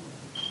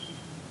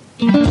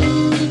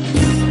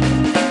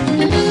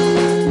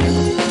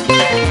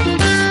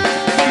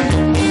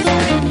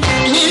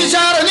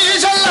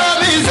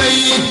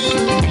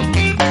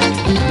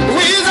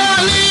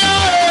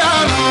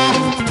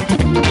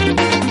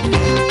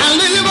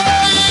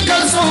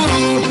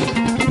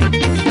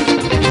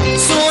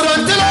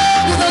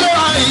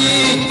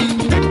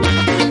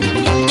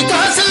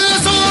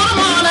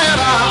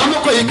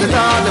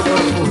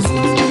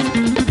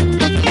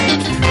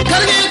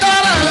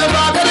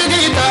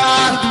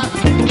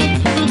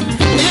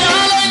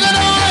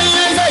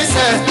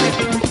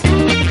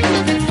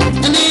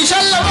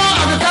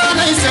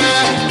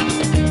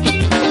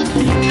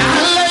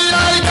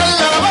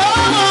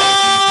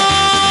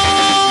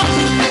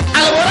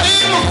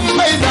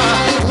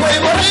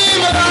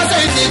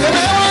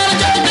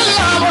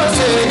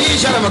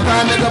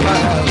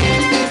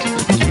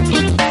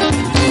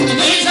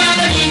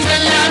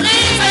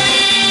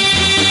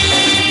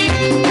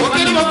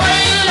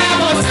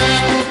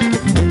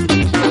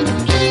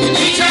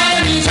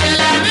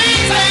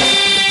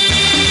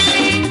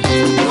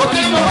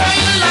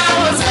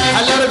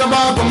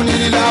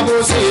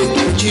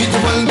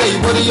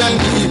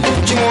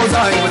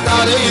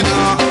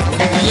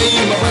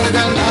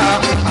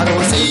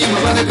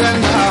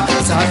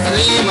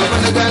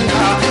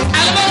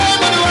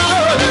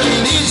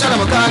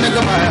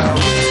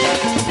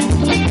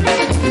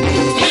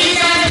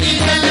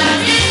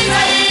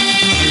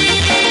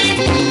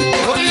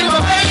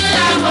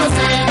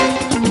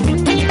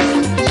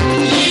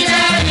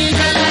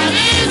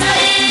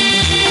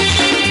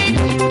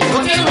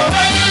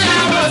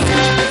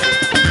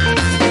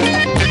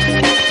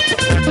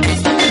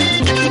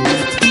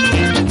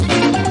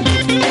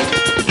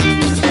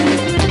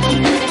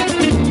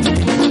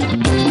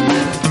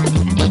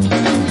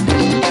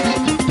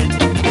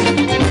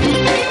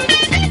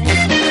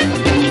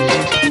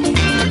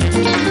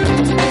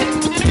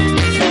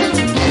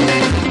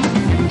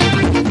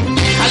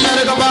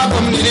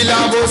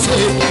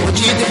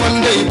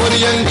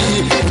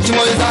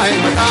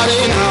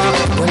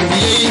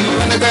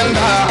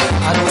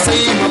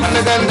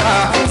ganda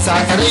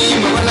sakari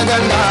ma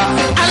ganda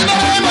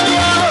almare ma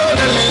yo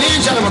dalili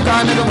shal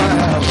makana ma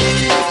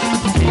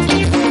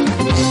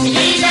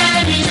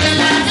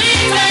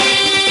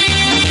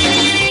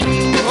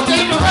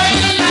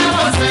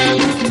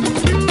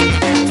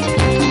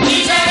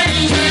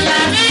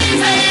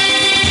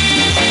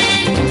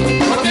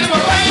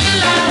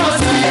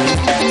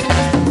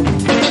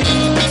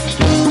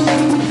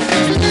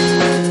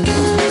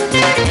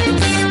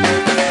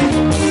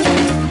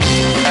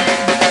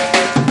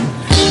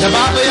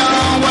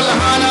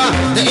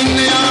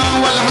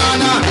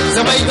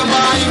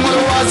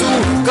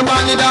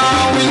kabani da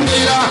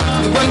windira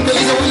wanda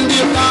iza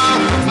windira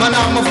mana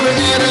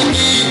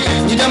mafrerangi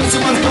nidam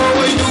siman to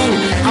waidu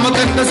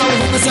amakan da sau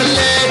ku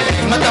salle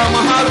mata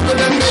mahar ku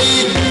dangai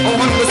o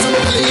wanda su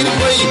kal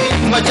irbai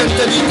majan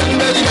tali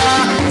kandaliya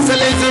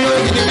sale zalo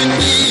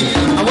gidibindi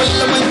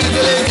awalla man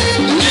kidale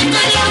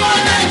ninka yawa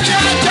da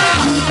chacha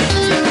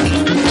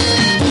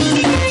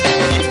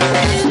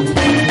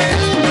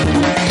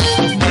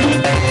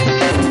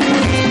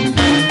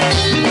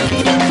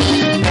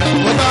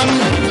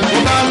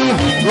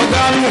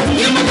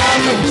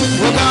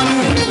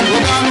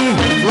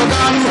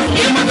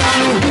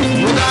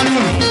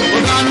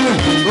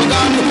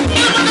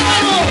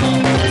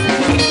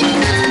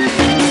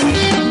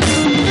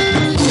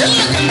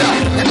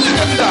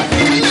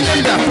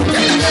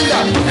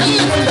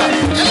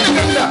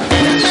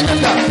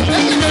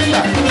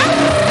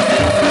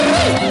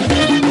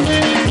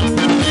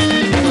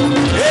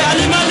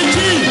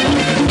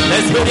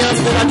L'expérience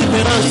de la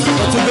différence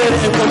est toujours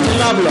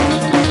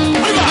incontournable.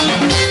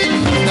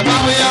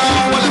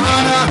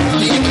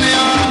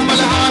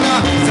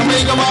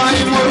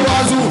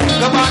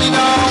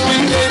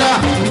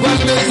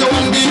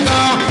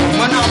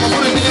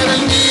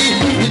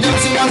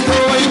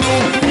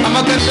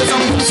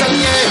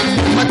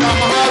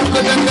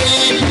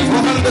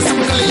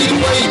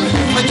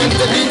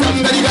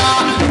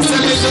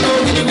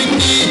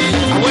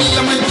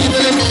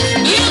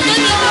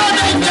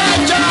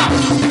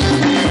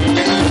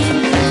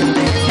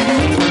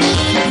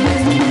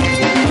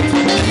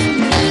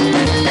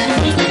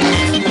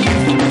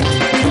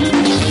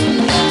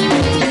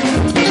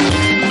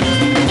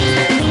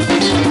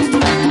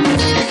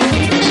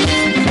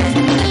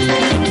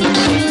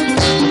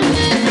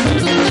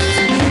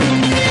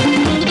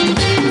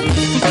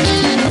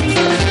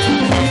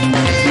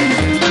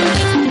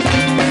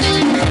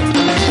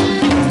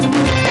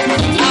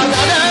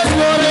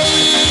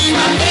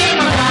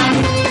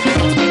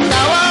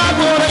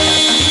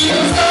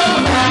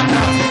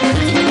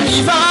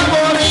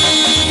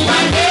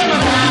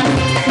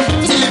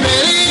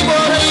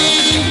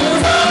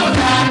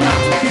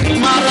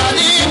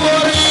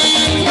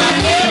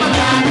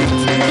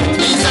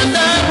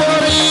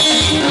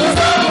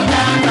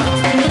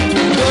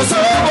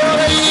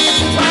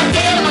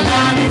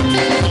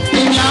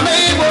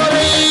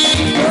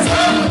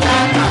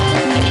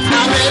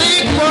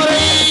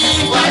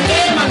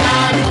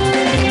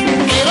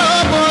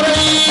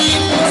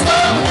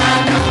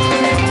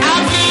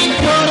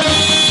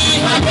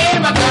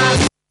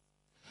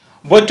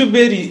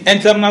 Botuberi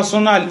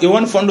international e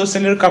won fondo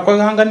senir ka ko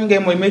hangan nge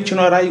moy me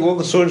chino rai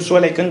go sol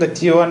sol ay kanga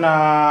tiyo na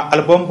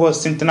album bo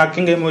sintina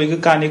kinga moy ga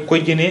kane ko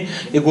jine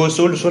e go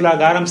sol sola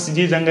garam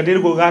sidi zanga dir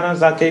go garan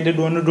za kay de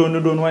don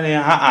wane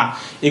ha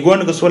e go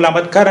nga sola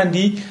mat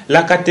karandi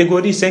la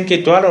catégorie 5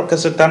 étoiles or que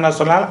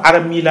international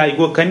arab mila e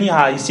go kani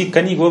ha isi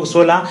kani go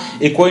sola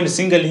e ko in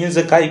single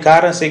hinza kai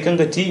garan sai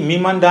kanga ti mi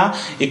manda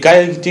e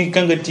kai ti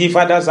kanga ti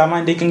fada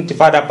zaman de kinga ti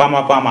fada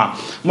pama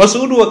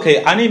masudu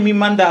kai ani mi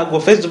manda go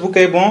facebook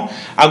ay bon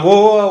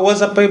ago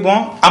whatsapp ay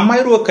bon amma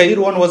iro kayir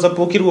won whatsapp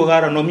kirgo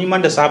gara no mi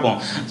manda sabon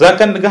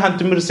zakan daga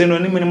hantumir seno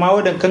ni min ma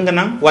wadan kanga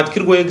nan wat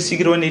kirgo yeg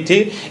sigiro ne te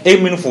e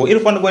min fo ir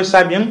fon go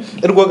sabien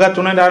irgo ga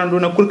tunan daran do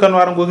na kulkan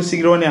waran go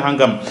sigiro ne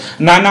hangam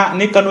nana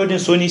ne kanodin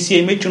soni si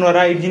e metuno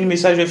ray din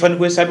message fan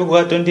go sabi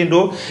go ton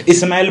dindo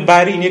ismail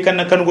bari ne kan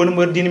go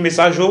no din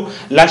message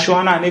la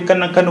shwana ne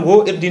kan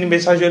go din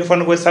message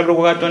fan go sabi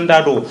go ton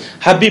dado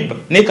habib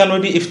ne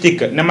kanodi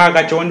iftik ne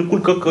maga chawandi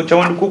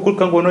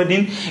kulkan go no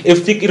din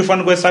iftik ir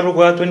fan go sabi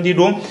go ton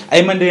dido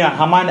ay mande ya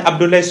hamane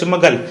abdoulaye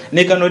sumagal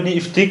ne kanodi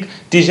iftik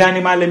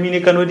tijani malami ne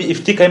kanodi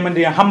iftik ay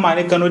mande ya hamma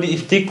ne kanodi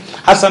iftik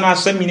hasana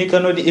sami ne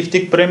kanodi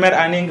iftik premier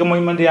ane nga moy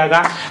mande ya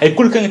ga ay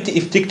kulkan ti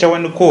iftik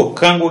chawandi ko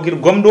kango gir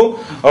gomdo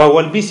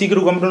wal bi sigir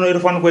gomdo no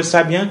irfan go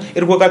sabien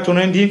irgo ga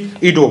tonendi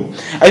ido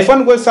ay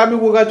fan go sabi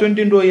go ga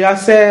tonendi do ya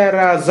ser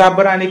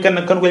zabrani kan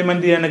go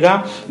mande ya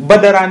nga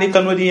badarani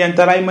kanodi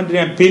yantara ay mande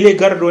ya pele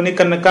gardo ne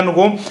kan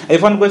go ay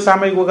fan go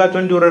samay go ga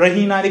tonendi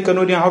rahina ne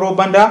kanodi haro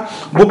banda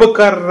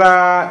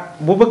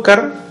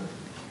bubakar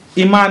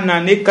imana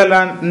ne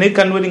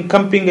kanodin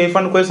camping ay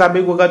fan ko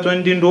sabe go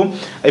gaton dindo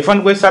ay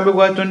fan ko sabe go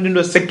gaton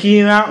dindo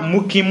sakina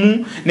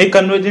mukimu ne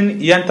kanodin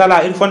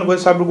yantala il fan ko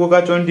sabe go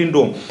gaton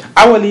dindo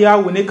awaliya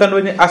ne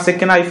kanodin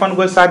asekina ay fan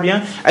ko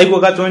sabian ay go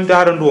gaton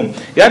darando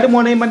ya de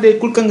monay mande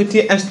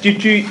kulkangati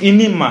institut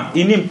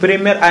inim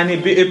première année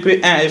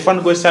BEP1 ay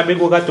fan ko sabe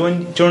go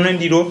gaton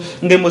dindo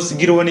ngemo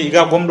sigiro woni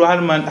iga gomdo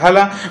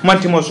hala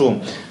mantimoso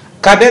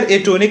Kader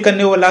eto ni kan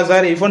ne wala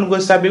zare ifon go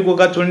sabe go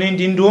gato ni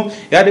dindo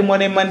ya de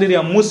mone mandiri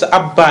ya Musa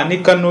Abba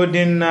ni kano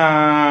din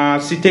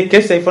cité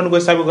kessa ifon go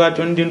sabe go gato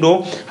ni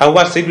dindo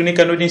Hawa Seydou ni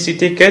kano din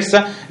cité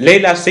kessa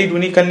Leila Seydou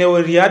ni kan ne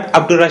Riyad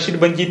Abdul Rashid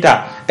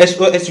Bangita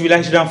SOS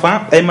village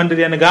d'enfants ay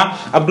mandiri nga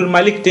Abdul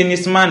Malik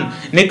tennisman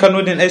ni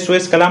kano din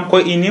SOS kalam ko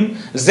inim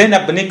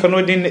Zainab ni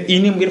kano din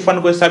inim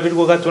irfan go sabe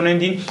go gato ni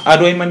din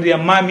ado ay mandiri ya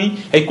Mami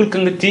ay kul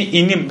kangati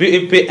inim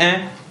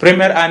BEP1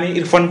 première année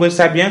il faut ngo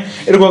sabien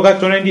il go ga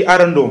tonendi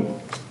arando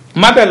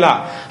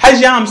mabella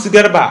hajja am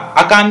sigarba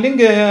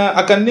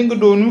akandinga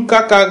donu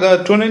kaka ga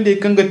tonendi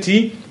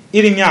kangati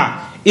irinya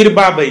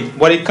irbabai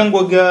wari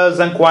kango ga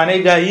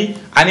zankwane gayi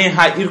ani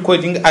ha irko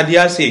ding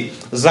adiase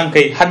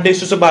zankai hadde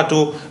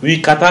susubato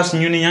wi katas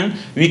nyuniyan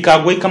wi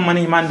kagoy kam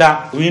mani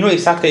manda wi no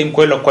exacte im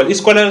ko l'école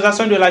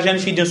scolarisation de la jeune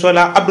fille de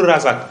Sola Abdou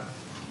Razak.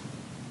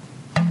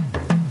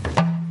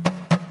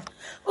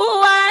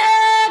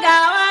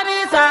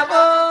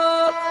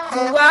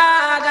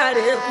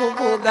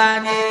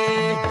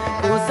 Gane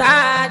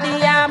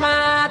usadiya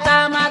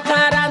mata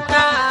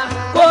makaranta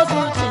ko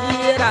su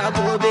cira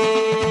gobe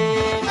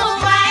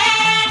uwaye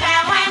da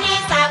wani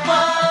sako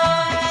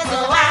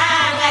zuwa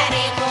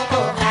gare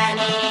ku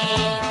gane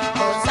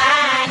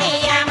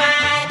usadiya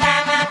mata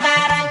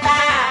makaranta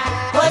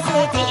ko su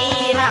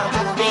cira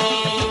gobe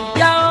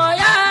yau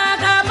ya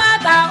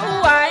kamata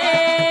uwaye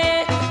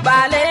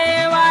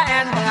balewa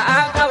yanda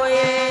aka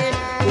waye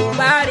ku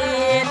bari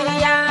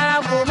diya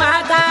ku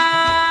mata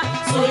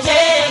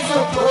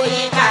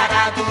koyi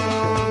karatu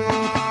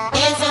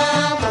iso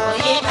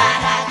koyi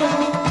karatu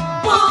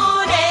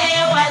bude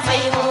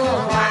wasai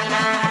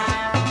wana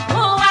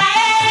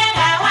uwaye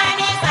ga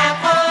wani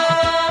sako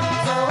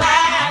zuwa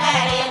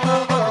gare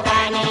ku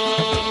gane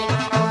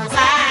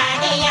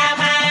usaniya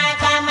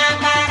mata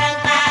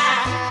makaranta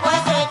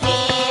wasu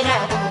kira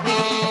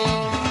gobe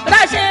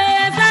rashe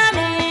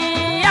sani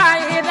ya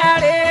yi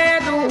dare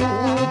duhu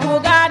ku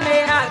gane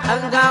a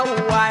kan ga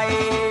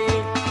uwaye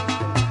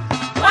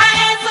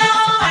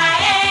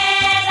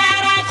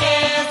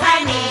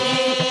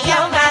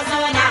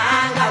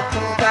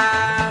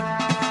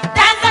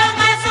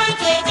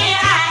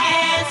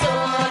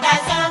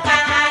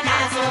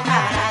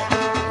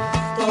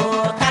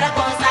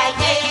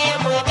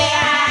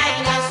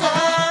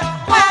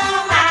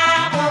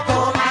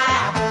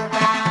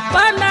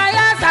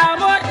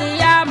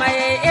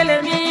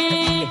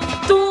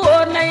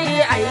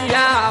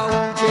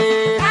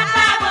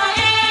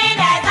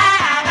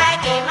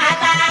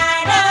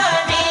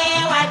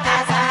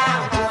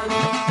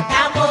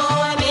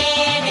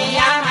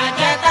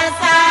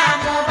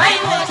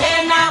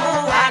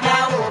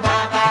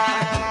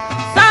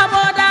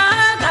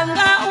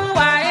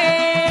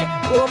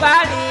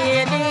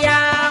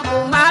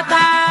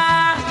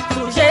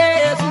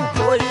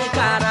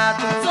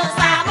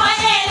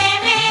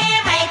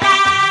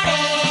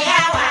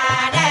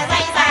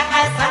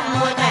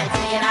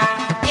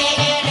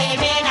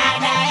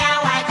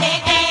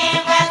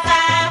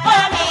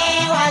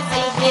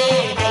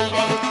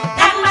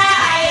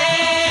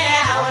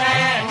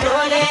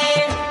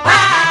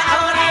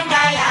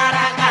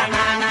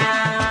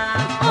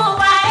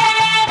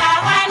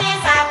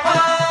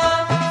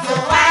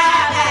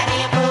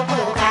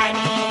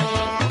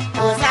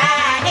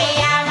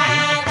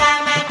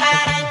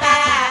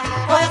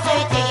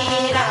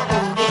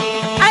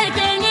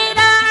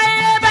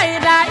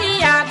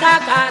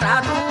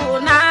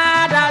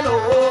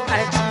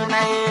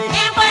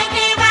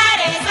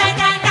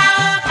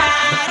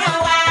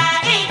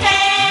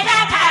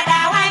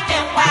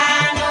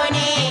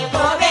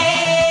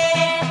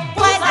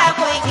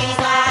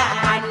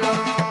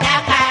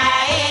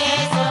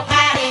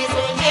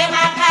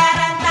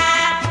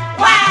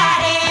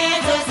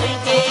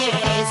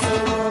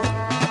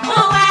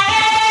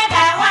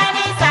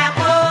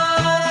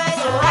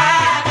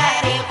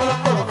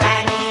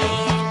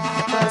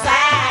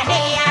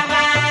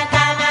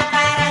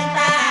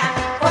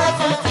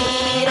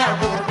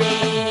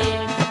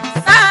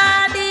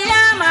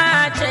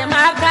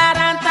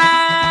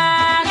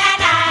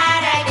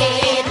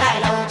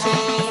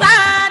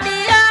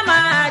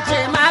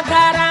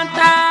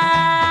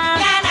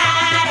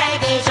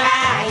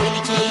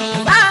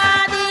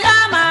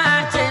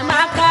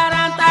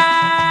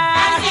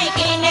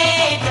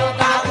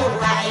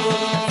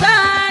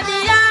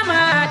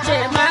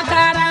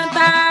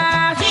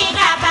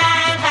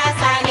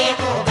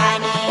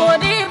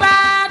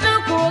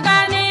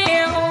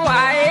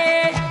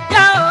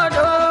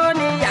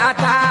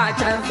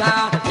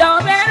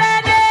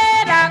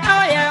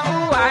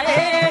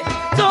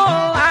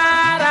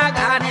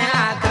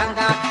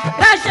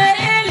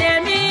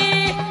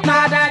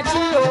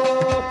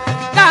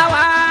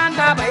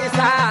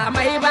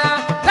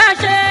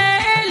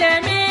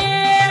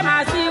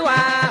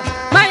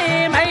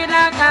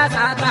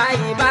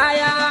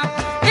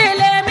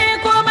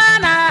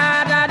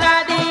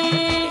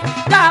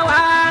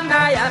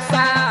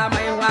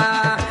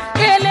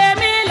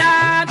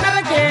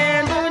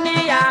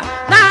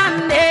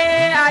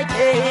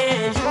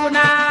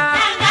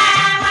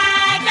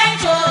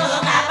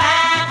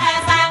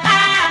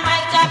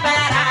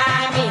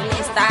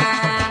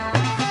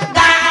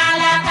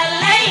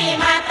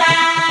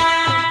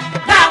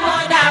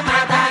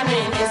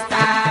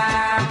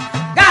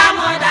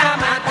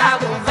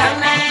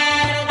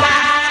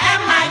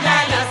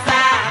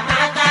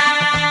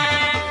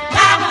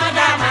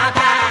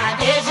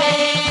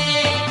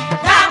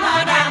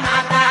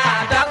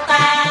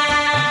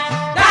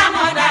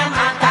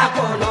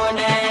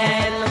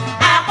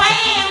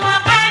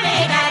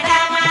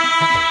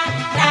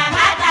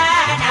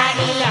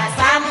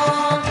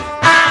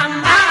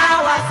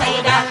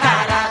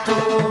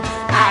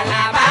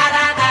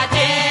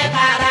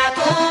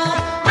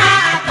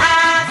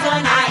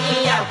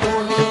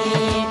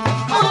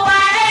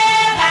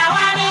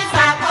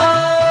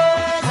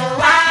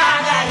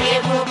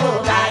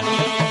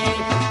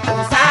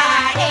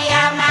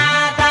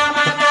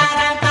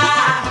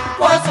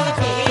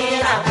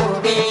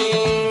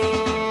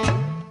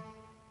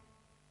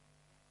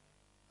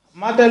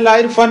mata la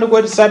irfan go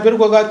sabir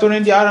go ga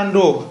tonen di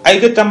arando ay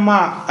ga tamma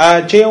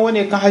ce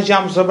woni kan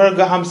hajam sabar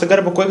ga ham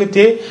sagar ba ko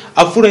gate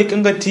afurai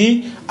kan gati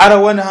ara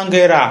wani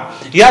hangaira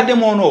ya de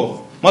mono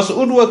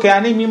mas'ud wa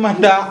kayani mi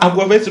manda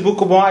ago Facebook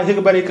bon ay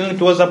ga bari kan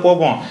to WhatsApp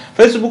bon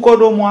Facebook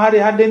do mo hari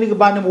hadde ni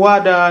bani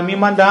wada mi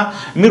manda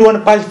mir won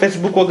page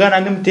Facebook ko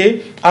gana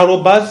nimte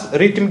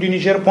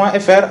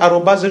 @rythme-du-niger.fr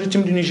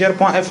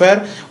 @rythme-du-niger.fr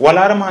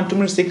wala ram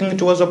hantum sekin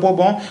to WhatsApp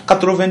bon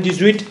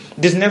 98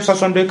 19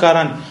 62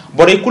 40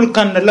 bore kul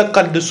kan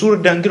lakal de sur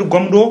dangir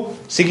gomdo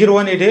sigir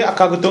woni de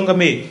akaga tonga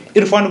me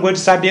irfan go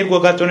sabier go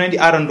gatone di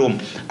arandom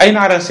ay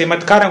na ran se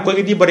mat karan ko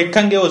di bore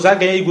kange o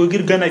zaga ay go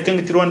gir gana kan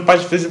tirwan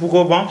page Facebook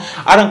ko bon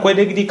aran ko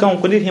de di kan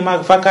ko dir hima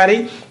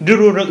fakare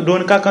diro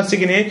don ka kan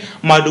sigine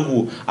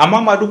madugu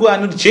amma madugu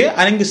anu ce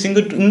anangi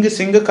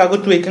singa kaga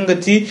to e kanga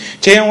ti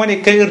ce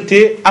woni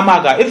kayirte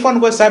amaga irfan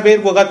go sabier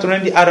go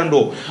gatone di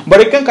arando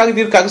bore kan kaga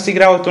dir kaga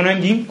sigira wato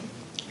di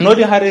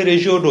nodi hare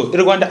regio do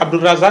irgonde Abdul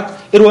Razak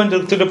irgonde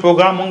directeur de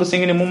programme mo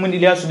ngene Moumoun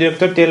Ilyas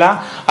directeur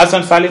tela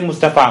Hassan Salim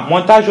Mustafa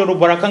montage do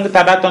borakang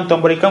tada tonton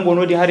borakang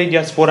nodi hare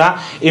diaspora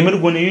emir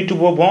goni YouTube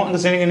bon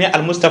ngene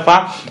Al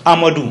Mustafa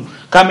Amadou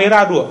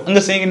camera do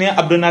ngene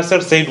Abdou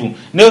Nasser Seydou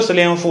ne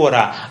solen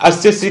fora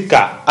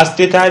astesika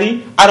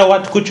astetari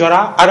arawat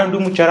kuchora arandu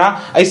muchara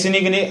ay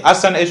sinigene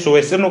Hassan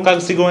SOS no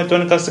kag sigon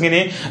ton kag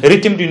ngene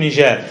Rythme du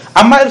Niger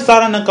amma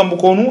irsara nan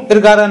kambukonu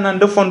irgara nan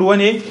de fondu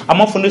woni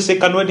amma fondu se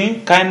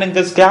kanodi kayan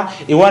gaskiya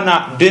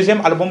iwana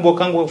deuxième album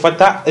bokango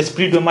fata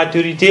esprit de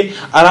maturité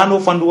arano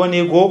fandu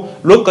woni go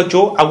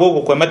lokacho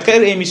agogo ko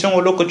matkar émission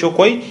o lokacho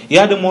koy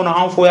ya de mono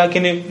hanfo ya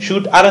kene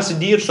shoot aras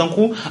dir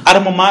sanku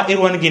armama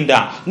irwan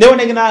ginda ne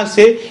woni gina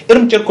se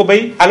irm cer ko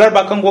bay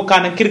alarba kango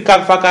kana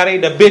kirkal fakare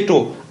da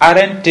beto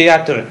arène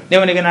théâtre ne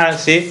woni gina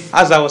se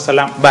azza wa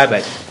salam bye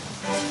bye.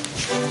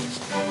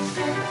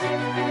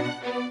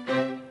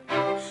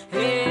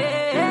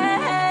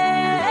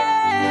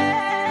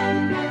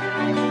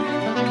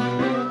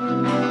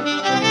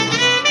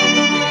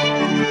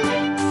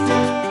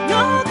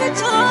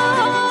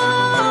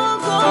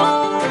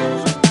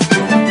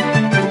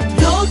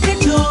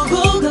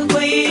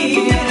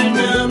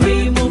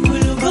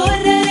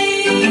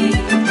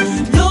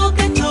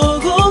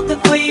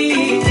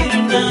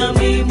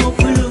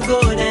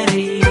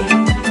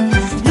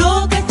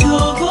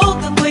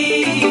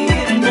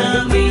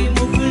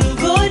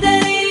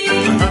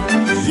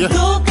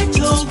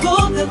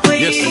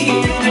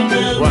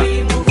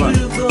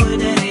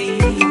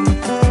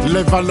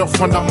 Les valeurs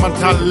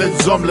fondamentales,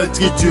 les hommes,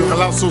 l'écriture.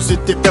 La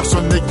société,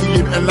 personne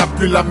n'équilibre, elle n'a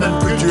plus la même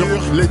culture.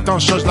 Les temps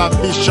changent, la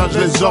vie change,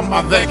 les hommes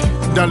avec.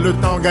 Dans le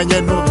temps,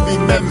 gagner nos vies,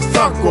 même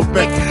sans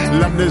copec.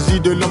 L'amnésie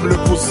de l'homme le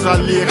pousse à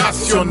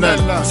l'irrationnel.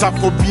 Sa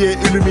phobie est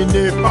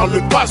illuminée par le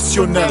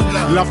passionnel.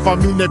 La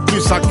famille n'est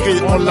plus sacrée,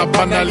 on la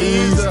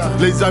banalise.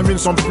 Les amis ne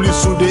sont plus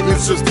soudés, ils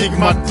se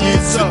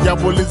stigmatisent. Se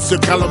diabolisent, se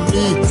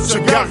calomnient, se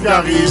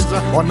gargarisent.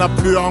 On n'a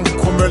plus en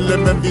commun les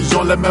mêmes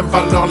visions, les mêmes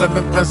valeurs, les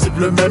mêmes principes,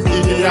 le même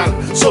idéal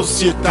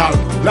sociétal.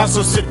 La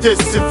société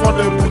s'effondre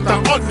de bout en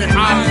bout.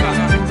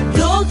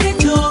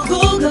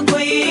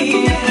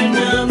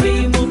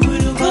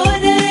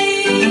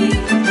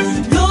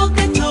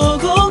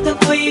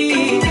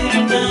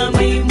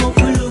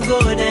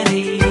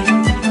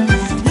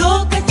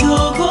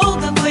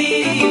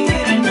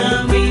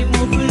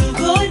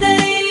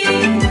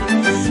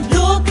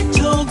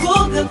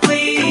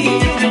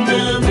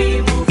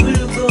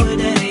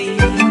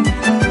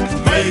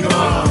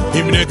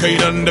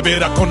 Kaidan da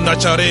bera konna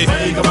chare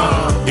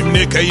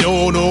imne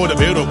kayo no da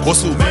bero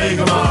kosu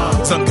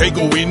san kai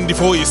go windi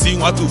fo isi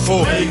watu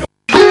fo